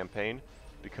for campaign,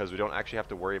 because we don't actually have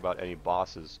to worry about any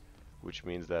bosses, which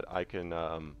means that I can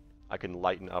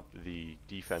lighten up the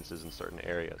defenses in certain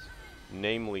areas.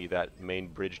 Namely, that main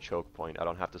bridge choke point. I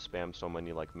don't have to spam so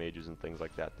many like mages and things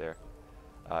like that there.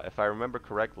 If I remember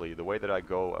correctly, the way that I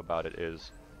go about it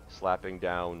is slapping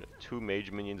down 2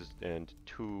 mage minions and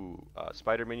 2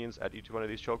 spider minions at each one of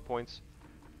these choke points,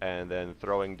 and then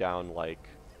throwing down like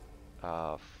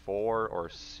 4 or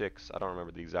 6, I don't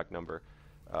remember the exact number,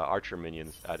 archer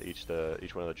minions at each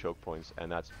one of the choke points, and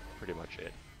that's pretty much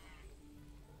it.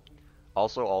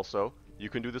 Also, you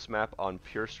can do this map on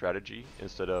pure strategy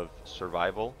instead of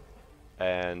survival,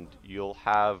 and you'll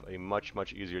have a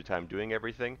much easier time doing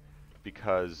everything,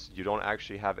 because you don't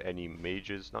actually have any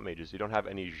mages, you don't have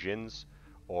any Djinns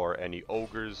or any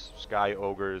ogres, sky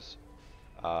ogres,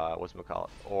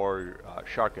 or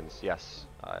Sharkins, yes,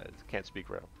 can't speak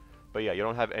rail. But yeah, you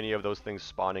don't have any of those things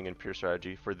spawning in pure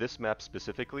strategy. For this map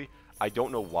specifically, I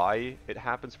don't know why it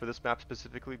happens for this map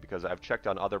specifically, because I've checked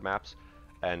on other maps,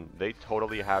 and they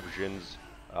totally have Djinns,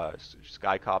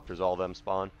 Skycopters, all of them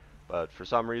spawn, but for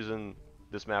some reason,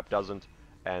 this map doesn't.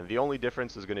 And the only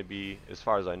difference is going to be, as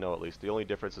far as I know at least, the only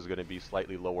difference is going to be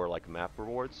slightly lower like map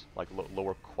rewards, like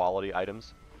lower quality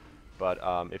items. But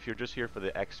if you're just here for the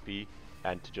XP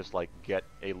and to just like get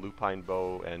a Lupine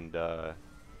Bow and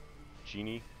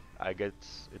Genie, I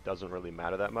guess it doesn't really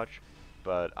matter that much.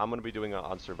 But I'm going to be doing it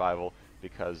on survival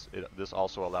because this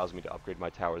also allows me to upgrade my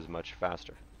towers much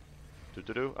faster.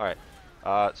 Alright,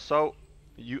 so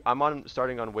I'm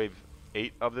starting on wave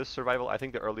 8 of this survival. I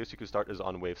think the earliest you can start is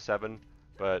on wave 7.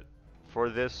 But for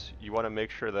this, you want to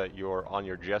make sure that you're on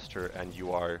your jester and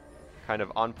you are kind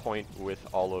of on point with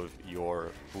all of your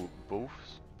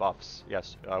buffs.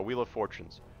 Yes, Wheel of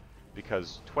Fortunes.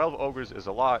 Because 12 ogres is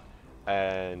a lot,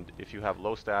 and if you have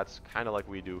low stats, kind of like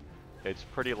we do, it's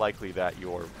pretty likely that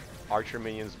your archer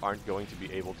minions aren't going to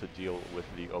be able to deal with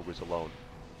the ogres alone.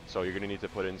 So you're going to need to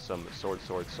put in some sword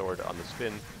on the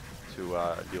spin to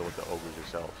deal with the ogres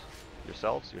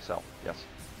yourselves. Yourself, yes.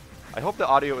 I hope the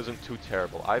audio isn't too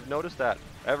terrible. I've noticed that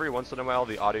every once in a while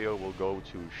the audio will go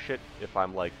to shit if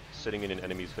I'm like sitting in an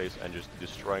enemy's face and just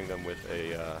destroying them with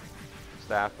a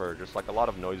staff, or just like a lot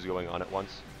of noise going on at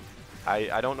once.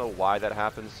 I don't know why that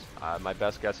happens. My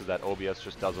best guess is that OBS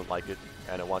just doesn't like it,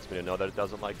 and it wants me to know that it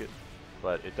doesn't like it.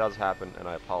 But it does happen, and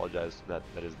I apologize that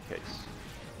is the case.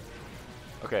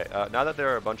 Okay, now that there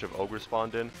are a bunch of ogres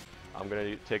spawned in, I'm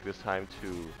going to take this time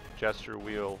to gesture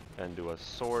wheel and do a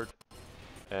sword.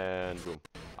 And boom.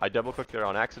 I double-clicked there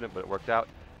on accident, but it worked out.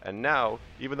 And now,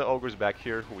 even the ogres back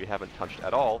here, who we haven't touched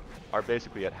at all, are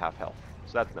basically at half health.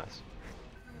 So that's nice.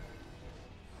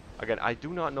 Again, I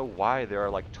do not know why there are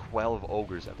like 12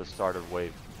 ogres at the start of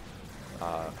wave.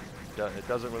 It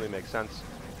doesn't really make sense,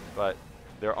 but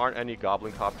there aren't any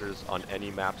goblin copters on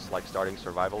any maps like starting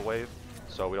survival wave,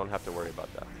 so we don't have to worry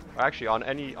about that. Actually,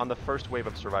 on the first wave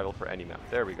of survival for any map.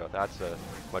 There we go. That's a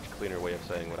much cleaner way of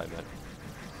saying what I meant.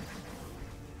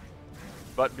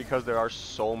 But because there are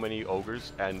so many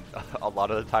ogres, and a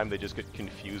lot of the time they just get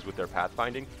confused with their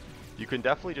pathfinding, you can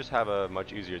definitely just have a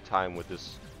much easier time with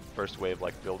this first wave,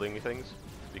 like building things,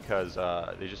 because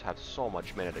they just have so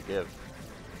much mana to give.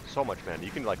 So much mana.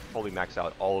 You can like fully max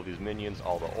out all of these minions,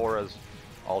 all the auras,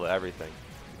 all the everything,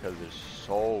 because there's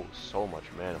so much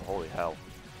mana. Holy hell.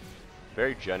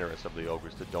 Very generous of the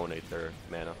ogres to donate their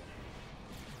mana.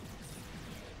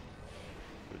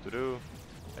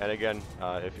 And again,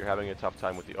 if you're having a tough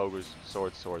time with the ogres,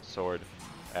 sword,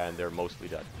 and they're mostly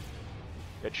dead.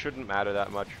 It shouldn't matter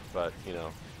that much, but, you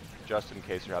know, just in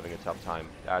case you're having a tough time,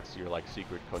 that's your, like,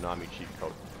 secret Konami cheat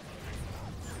code.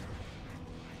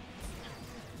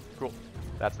 Cool.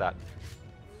 That's that.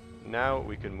 now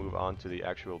we can move on to the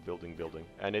actual building,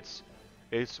 and it's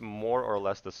more or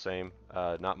less the same.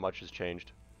 Not much has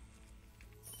changed,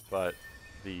 but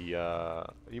the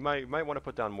you might want to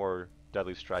put down more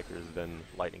deadly strikers than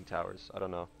lightning towers. I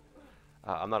don't know.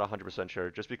 I'm not 100% sure,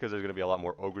 just because there's going to be a lot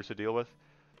more ogres to deal with.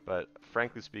 But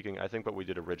frankly speaking, I think what we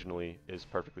did originally is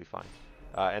perfectly fine.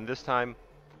 And this time,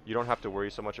 you don't have to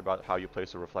worry so much about how you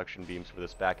place the reflection beams for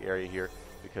this back area here,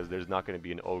 because there's not going to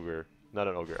be an ogre, not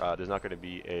an ogre, there's not going to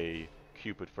be a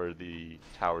cupid for the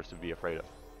towers to be afraid of.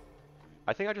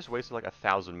 I think I just wasted like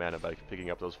 1,000 mana by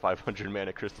picking up those 500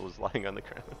 mana crystals lying on the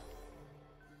ground.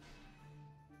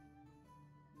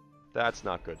 That's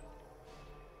not good.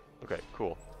 Okay,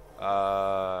 cool.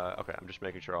 Okay, I'm just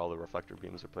making sure all the reflector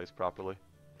beams are placed properly.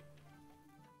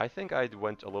 I think I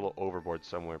went a little overboard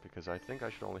somewhere, because I think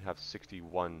I should only have 60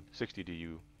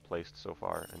 DU placed so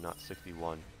far and not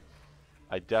 61.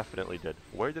 I definitely did.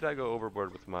 Where did I go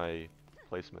overboard with my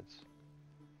placements?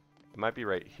 It might be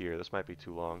right here. This might be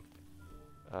too long.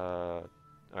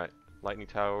 Alright, lightning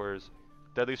towers.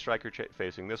 Deadly striker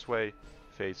facing this way,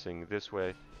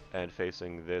 and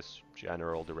facing this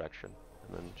general direction.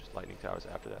 And then just lightning towers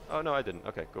after that. Oh, no, I didn't.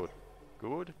 Okay, good.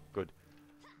 Good.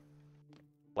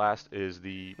 Last is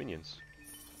the minions.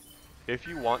 If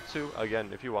you want to, again,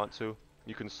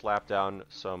 you can slap down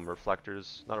some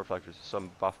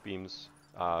some buff beams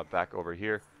back over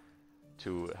here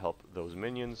to help those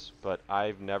minions, but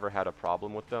I've never had a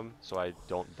problem with them, so I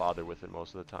don't bother with it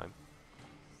most of the time.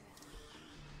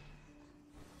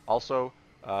 Also,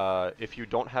 if you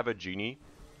don't have a Genie,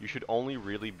 you should only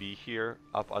really be here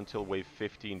up until wave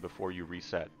 15 before you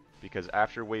reset, because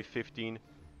after wave 15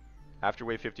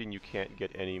 you can't get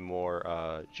any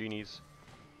more Genies.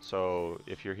 So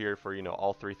if you're here for,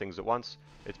 all three things at once,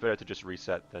 it's better to just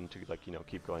reset than to,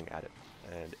 keep going at it.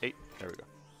 And 8, there we go.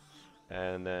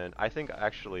 And then I think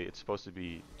actually it's supposed to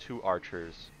be 2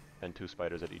 archers and 2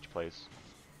 spiders at each place.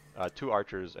 2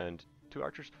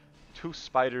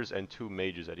 spiders and 2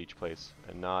 mages at each place,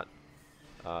 and not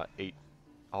 8.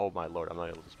 Oh my lord, I'm not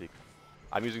able to speak.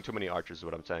 I'm using too many archers is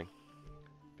what I'm saying.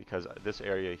 Because this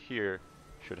area here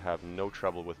should have no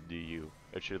trouble with DU.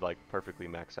 It should perfectly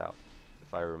max out,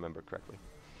 if I remember correctly.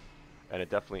 And it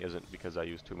definitely isn't because I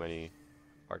use too many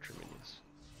archer minions.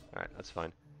 Alright, that's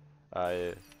fine.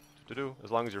 As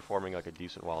long as you're forming a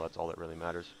decent wall, that's all that really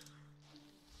matters.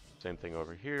 Same thing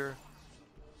over here.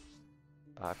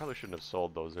 I probably shouldn't have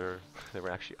sold those. They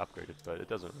were actually upgraded, but it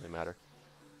doesn't really matter.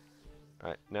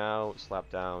 Alright, now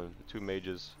slap down the 2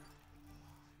 mages.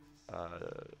 Wrong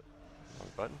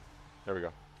button. There we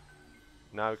go.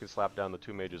 Now we can slap down the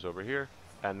 2 mages over here,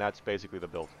 and that's basically the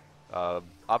build.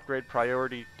 Upgrade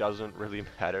priority doesn't really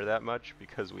matter that much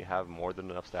because we have more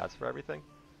than enough stats for everything.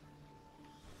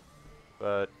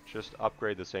 But just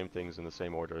upgrade the same things in the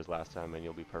same order as last time and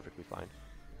you'll be perfectly fine.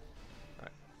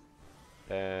 Alright.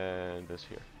 And this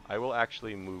here. I will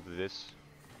actually move this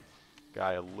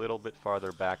guy a little bit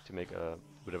farther back to make a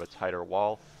bit of a tighter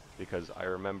wall, because I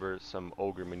remember some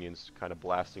ogre minions kind of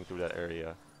blasting through that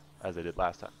area as they did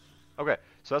last time. Okay,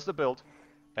 so that's the build,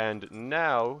 and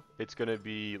now it's going to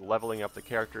be leveling up the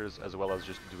characters as well as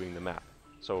just doing the map.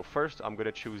 So first I'm going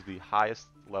to choose the highest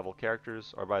level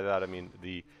characters, or by that I mean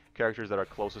the characters that are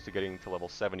closest to getting to level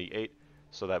 78,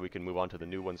 so that we can move on to the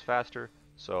new ones faster.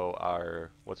 So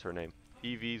our, what's her name?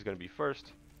 Evie is going to be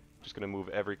first. Just going to move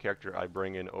every character I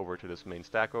bring in over to this main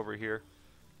stack over here.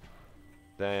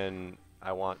 Then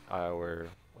I want our,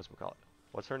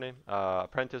 what's her name?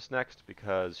 Apprentice next,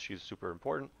 because she's super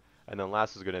important. And then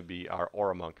last is going to be our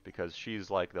Aura Monk, because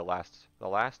she's like the last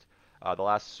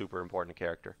super important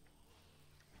character.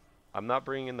 I'm not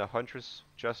bringing in the Huntress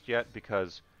just yet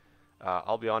because,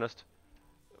 I'll be honest,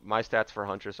 my stats for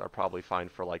Huntress are probably fine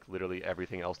for literally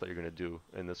everything else that you're going to do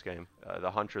in this game.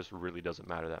 The Huntress really doesn't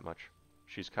matter that much.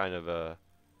 She's kind of a...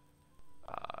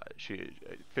 she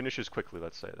finishes quickly,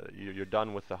 let's say. You're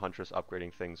done with the Huntress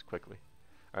upgrading things quickly.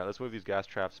 Alright, let's move these gas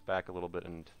traps back a little bit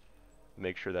and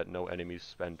make sure that no enemies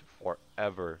spend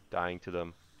forever dying to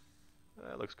them.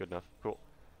 That looks good enough. Cool.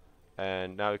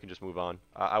 And now we can just move on.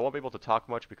 I won't be able to talk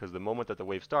much because the moment that the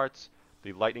wave starts,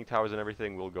 the lightning towers and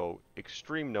everything will go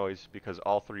extreme noise because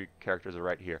all 3 characters are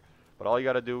right here. But all you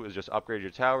gotta do is just upgrade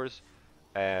your towers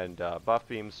and buff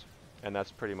beams, and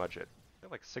that's pretty much it.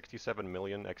 Like 67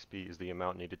 million XP is the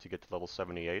amount needed to get to level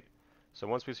 78. So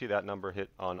once we see that number hit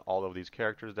on all of these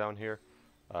characters down here,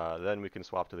 then we can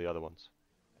swap to the other ones.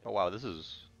 Oh wow, this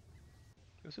is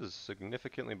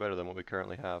significantly better than what we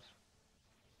currently have.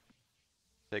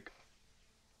 Take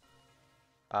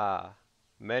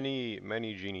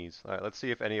many genies. Alright, let's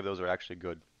see if any of those are actually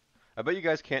good. I bet you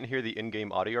guys can't hear the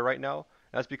in-game audio right now,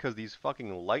 That's because these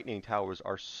fucking lightning towers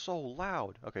are so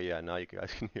loud. Okay, yeah, now you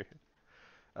guys can hear it.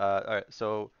 Alright,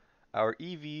 so our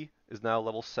EV is now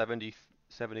level 70,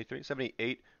 73,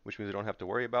 78, which means we don't have to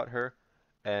worry about her.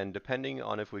 And depending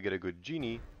on if we get a good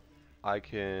Genie, I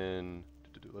can...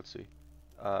 Let's see.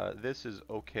 This is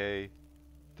okay.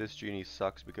 This Genie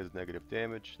sucks because negative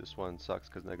damage. This one sucks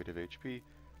because negative HP.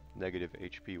 Negative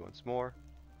HP once more.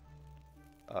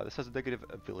 This has a negative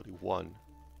ability 1.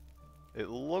 It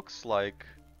looks like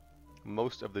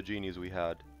most of the Genies we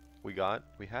got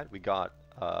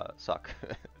suck.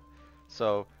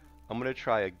 So I'm gonna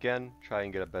try again, try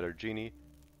and get a better Genie.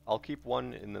 I'll keep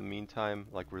one in the meantime,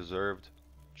 like reserved,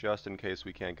 just in case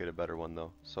we can't get a better one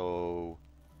though. So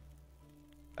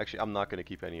actually, I'm not gonna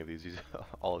keep any of these.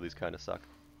 All of these kind of suck.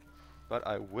 But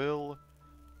I will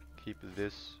keep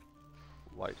this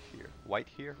white here,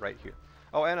 right here.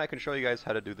 Oh, and I can show you guys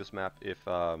how to do this map if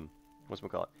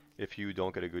if you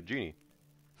don't get a good Genie.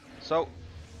 So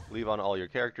leave on all your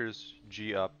characters,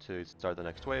 G up to start the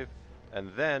next wave,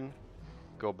 and then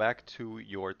go back to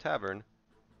your tavern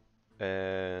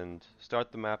and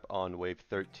start the map on wave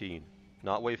 13,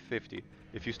 not wave 50.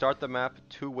 If you start the map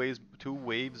two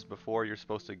waves before you're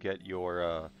supposed to get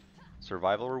your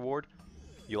survival reward,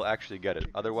 you'll actually get it.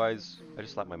 Otherwise, I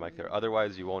just slapped my mic there.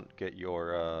 Otherwise, you won't get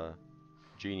your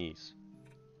Genies.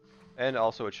 And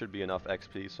also, it should be enough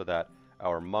XP so that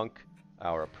our monk,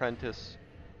 our apprentice,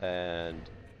 and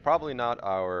probably not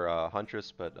our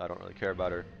huntress, but I don't really care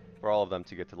about her, for all of them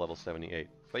to get to level 78.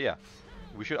 But yeah,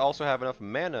 we should also have enough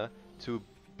mana to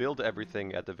build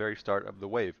everything at the very start of the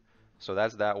wave. So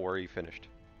that's that worry finished.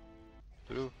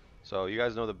 So you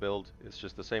guys know the build. It's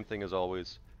just the same thing as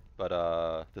always,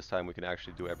 but this time we can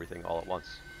actually do everything all at once.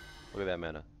 Look at that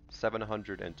mana.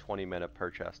 720 mana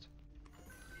per chest.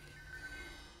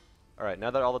 Alright, now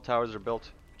that all the towers are built,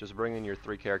 just bring in your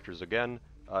 3 characters again.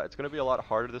 It's going to be a lot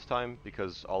harder this time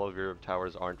because all of your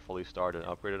towers aren't fully starred and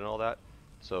upgraded and all that.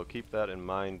 So keep that in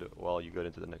mind while you get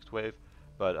into the next wave.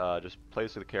 But just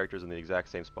place the characters in the exact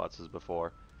same spots as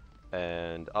before.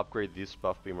 And upgrade this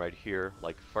buff beam right here,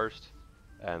 like first.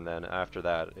 And then after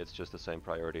that, it's just the same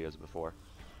priority as before.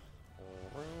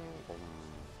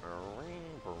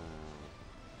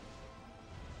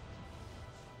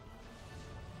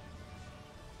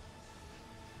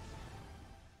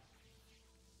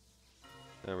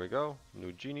 There we go,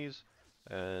 new Genies,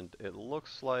 and it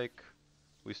looks like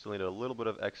we still need a little bit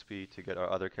of XP to get our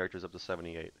other characters up to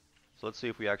 78. So let's see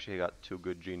if we actually got 2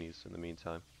 good Genies in the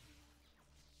meantime.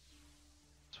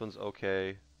 This one's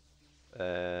okay,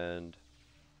 and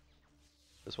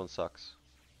this one sucks.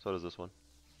 So does this one.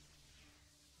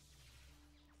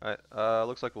 Alright,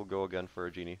 looks like we'll go again for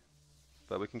a Genie,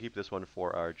 but we can keep this one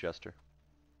for our Jester.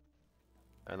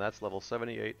 And that's level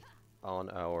 78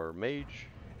 on our Mage.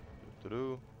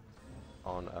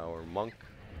 On our monk,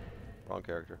 wrong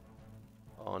character,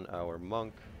 on our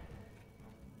monk,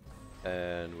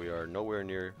 and we are nowhere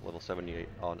near level 78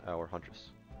 on our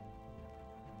huntress.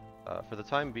 For the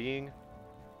time being,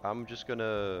 I'm just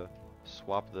gonna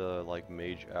swap the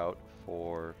mage out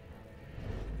for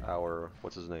our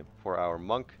for our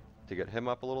monk to get him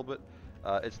up a little bit.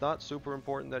 It's not super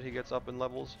important that he gets up in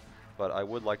levels, but I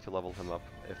would like to level him up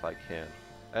if I can.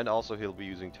 And also he'll be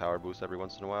using tower boost every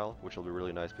once in a while, which will be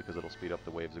really nice because it'll speed up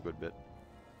the waves a good bit.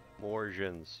 More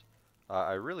Jins.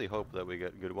 I really hope that we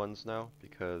get good ones now,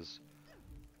 because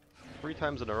 3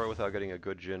 times in a row without getting a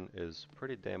good Jin is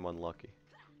pretty damn unlucky.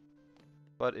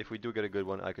 But if we do get a good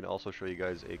one, I can also show you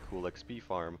guys a cool XP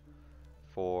farm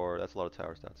for, that's a lot of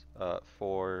tower stats,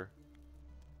 for,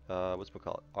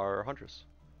 our Huntress.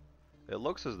 It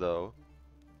looks as though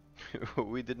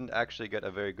we didn't actually get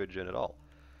a very good Jin at all.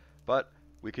 But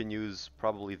we can use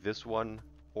probably this one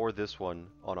or this one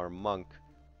on our monk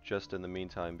just in the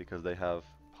meantime because they have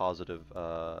positive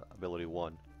ability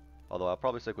 1. Although I'll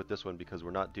probably stick with this one because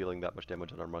we're not dealing that much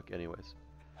damage on our monk anyways.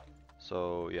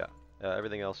 So yeah,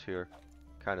 everything else here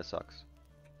kind of sucks.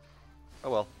 Oh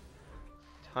well.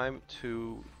 Time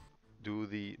to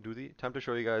time to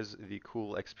show you guys the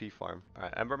cool XP farm.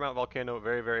 Alright, EmberMount Volcano,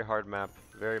 very very hard map,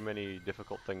 very many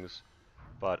difficult things,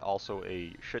 but also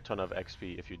a shit ton of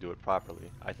XP if you do it properly.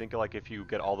 I think if you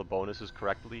get all the bonuses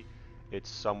correctly, it's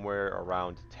somewhere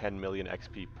around 10 million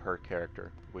XP per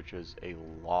character, which is a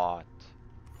lot.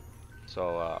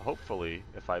 So hopefully,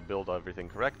 if I build everything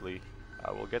correctly,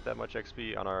 we'll get that much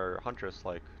XP on our Huntress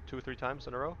 2 or 3 times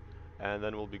in a row, and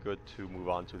then we'll be good to move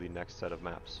on to the next set of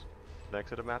maps.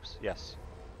 Next set of maps? Yes.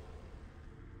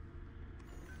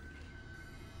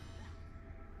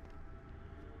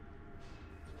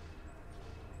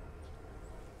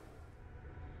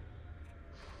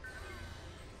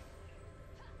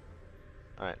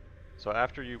 Alright, So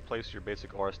after you place your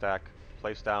basic aura stack,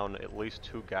 place down at least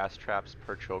 2 gas traps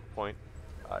per choke point.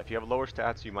 If you have lower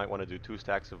stats, you might want to do 2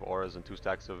 stacks of auras and 2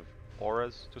 stacks of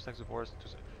auras, 2 stacks of auras,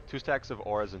 2 stacks of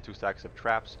auras and 2 stacks of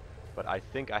traps, but I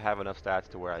think I have enough stats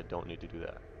to where I don't need to do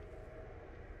that.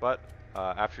 But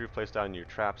after you've placed down your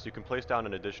traps, you can place down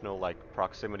an additional like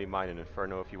proximity mine and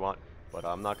inferno if you want, but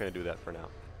I'm not going to do that for now.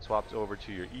 Swap over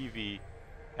to your EV,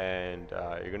 and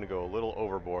you're going to go a little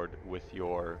overboard with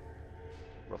your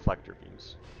reflector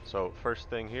beams. So first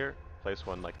thing here, place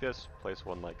one like this, place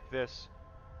one like this,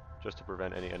 just to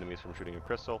prevent any enemies from shooting a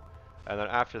crystal. And then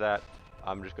after that,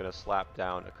 I'm just going to slap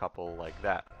down a couple like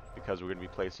that, because we're going to be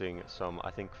placing some,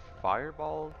 I think,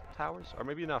 fireball towers? Or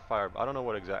maybe not fireball, I don't know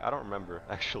what exact, I don't remember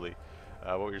actually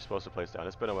what you're supposed to place down.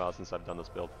 It's been a while since I've done this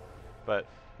build. But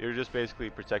you're just basically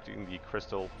protecting the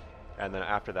crystal, and then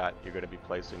after that, you're going to be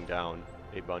placing down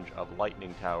a bunch of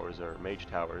lightning towers or mage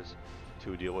towers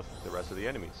to deal with the rest of the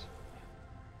enemies.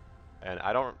 And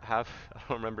I don't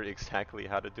remember exactly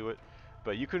how to do it,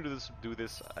 but you can do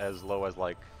this as low as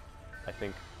like, I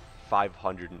think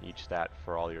 500 in each stat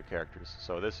for all your characters.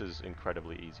 So this is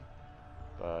incredibly easy.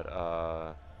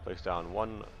 But place down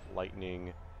 1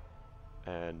 lightning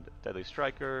and deadly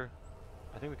striker.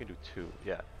 I think we can do 2.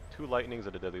 Yeah, 2 lightnings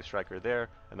and a deadly striker there,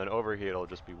 and then over here it'll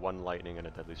just be 1 lightning and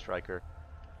a deadly striker.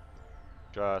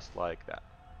 Just like that.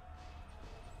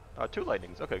 2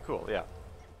 lightnings. Okay, cool. Yeah.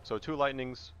 So 2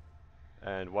 lightnings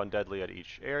and 1 deadly at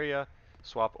each area.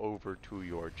 Swap over to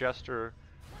your jester,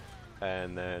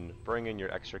 and then bring in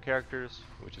your extra characters,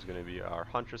 which is going to be our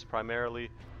huntress primarily,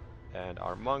 and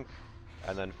our monk.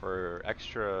 And then for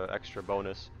extra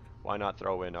bonus, why not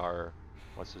throw in our,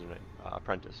 what's his name,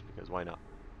 apprentice, because why not?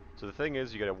 So the thing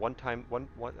is, you get a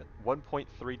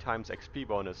 1.3 times XP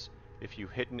bonus if you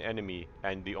hit an enemy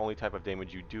and the only type of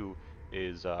damage you do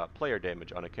is player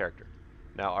damage on a character.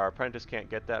 Now our apprentice can't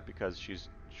get that because she's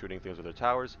shooting things with her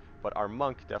towers, but our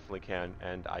monk definitely can,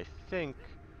 and I think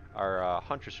our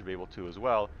huntress should be able to as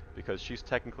well, because she's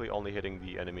technically only hitting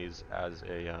the enemies as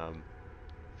a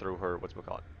through her,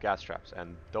 gas traps,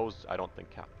 and those I don't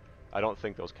think count. I don't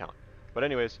think those count. But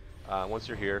anyways, once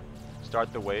you're here,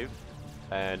 start the wave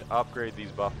and upgrade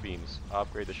these buff beams.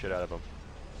 Upgrade the shit out of them.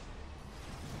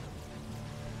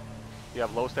 If you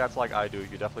have low stats like I do,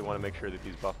 you definitely want to make sure that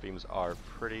these buff beams are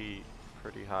pretty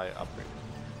high upgraded,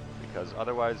 because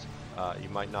otherwise you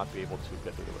might not be able to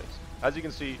get through the waves. As you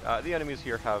can see, the enemies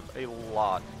here have a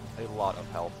lot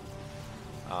of health.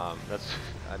 I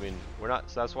mean,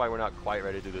 that's why we're not quite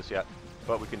ready to do this yet,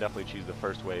 but we can definitely choose the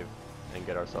first wave and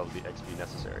get ourselves the XP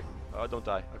necessary. Oh, don't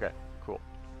die. Okay, cool.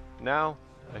 Now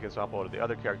I can swap over to the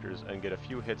other characters and get a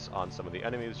few hits on some of the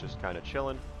enemies, just kind of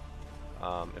chilling.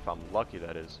 If I'm lucky,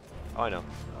 that is. Oh, I know.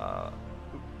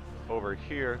 Over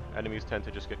here, enemies tend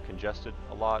to just get congested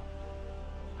a lot.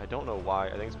 I don't know why.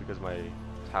 I think it's because my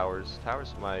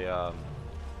my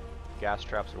gas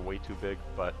traps are way too big,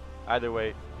 but either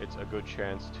way, it's a good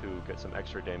chance to get some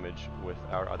extra damage with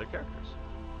our other characters.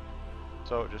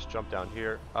 So just jump down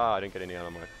here. I didn't get any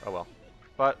on my, oh well.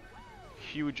 But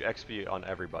huge XP on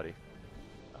everybody.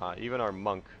 Even our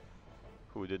monk,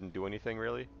 who didn't do anything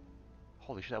really.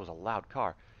 Holy shit, that was a loud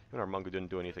car. Even our monk who didn't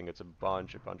do anything, it's a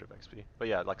bunch of XP. But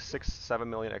yeah, like 6-7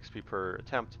 million XP per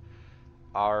attempt.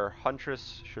 Our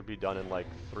huntress should be done in like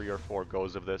 3 or 4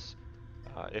 goes of this.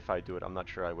 If I do it, I'm not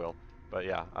sure I will. But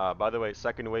yeah, by the way,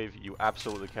 second wave you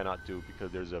absolutely cannot do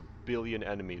because there's a billion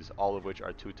enemies, all of which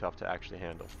are too tough to actually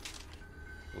handle.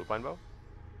 Lupine Bow?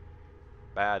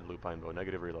 Bad Lupine Bow,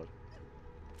 negative reload.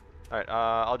 Alright,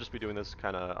 I'll just be doing this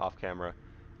kind of off camera,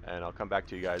 and I'll come back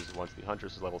to you guys once the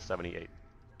huntress is level 78.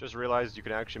 Just realized you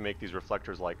can actually make these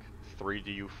reflectors like 3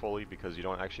 DU fully because you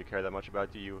don't actually care that much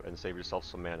about DU, and save yourself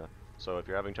some mana. So if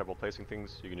you're having trouble placing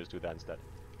things, you can just do that instead.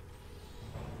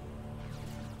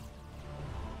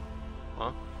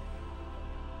 Huh?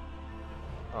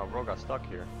 Oh, bro got stuck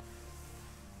here.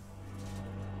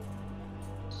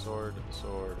 Sword,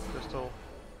 crystal.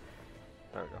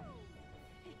 There we go.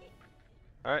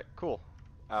 Alright, cool.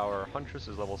 Our huntress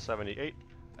is level 78,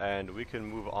 and we can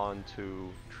move on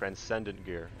to transcendent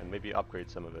gear and maybe upgrade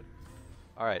some of it.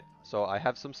 Alright, so I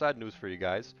have some sad news for you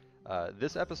guys.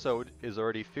 This episode is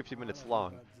already 50 minutes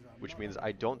long, which means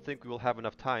I don't think we will have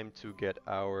enough time to get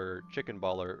our chicken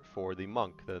baller for the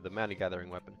monk, the mana gathering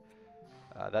weapon.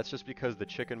 That's just because the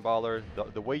chicken baller,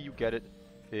 the way you get it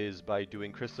is by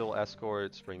doing Crystal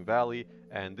Escort, Spring Valley,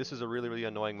 and this is a really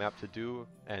annoying map to do,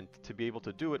 and to be able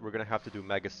to do it, we're going to have to do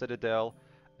Mega Citadel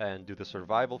and do the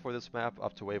survival for this map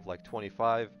up to wave like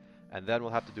 25, and then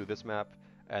we'll have to do this map,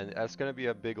 and that's going to be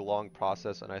a big long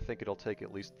process, and I think it'll take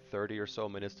at least 30 or so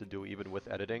minutes to do even with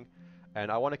editing.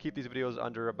 And I want to keep these videos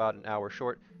under about an hour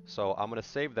short, so I'm going to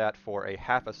save that for a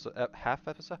half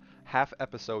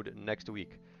episode next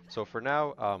week. So for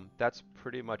now, that's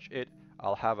pretty much it.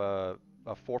 I'll have a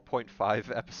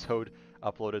 4.5 episode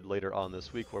uploaded later on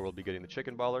this week where we'll be getting the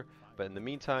chicken baller. But in the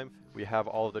meantime, we have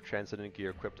all of the transcendent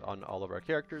gear equipped on all of our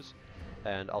characters,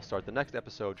 and I'll start the next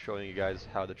episode showing you guys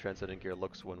how the transcendent gear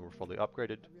looks when we're fully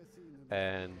upgraded,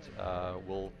 and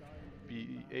we'll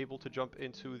be able to jump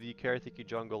into the Karathiki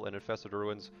jungle and infested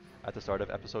ruins at the start of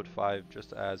episode 5,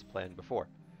 just as planned before.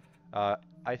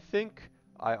 I think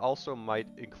I also might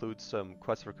include some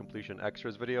Quest for Completion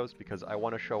extras videos because I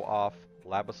want to show off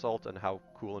Lab Assault and how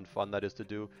cool and fun that is to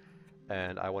do,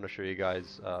 and I want to show you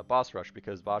guys Boss Rush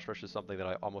because Boss Rush is something that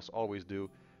I almost always do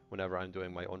whenever I'm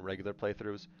doing my own regular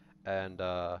playthroughs, and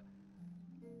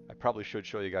I probably should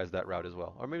show you guys that route as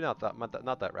well. Or maybe not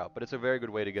that route, but it's a very good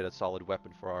way to get a solid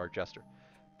weapon for our Jester.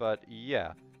 But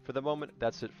yeah, for the moment,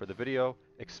 that's it for the video.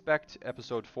 Expect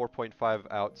episode 4.5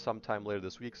 out sometime later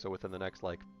this week, so within the next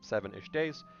like 7-ish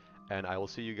days, and I will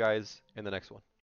see you guys in the next one.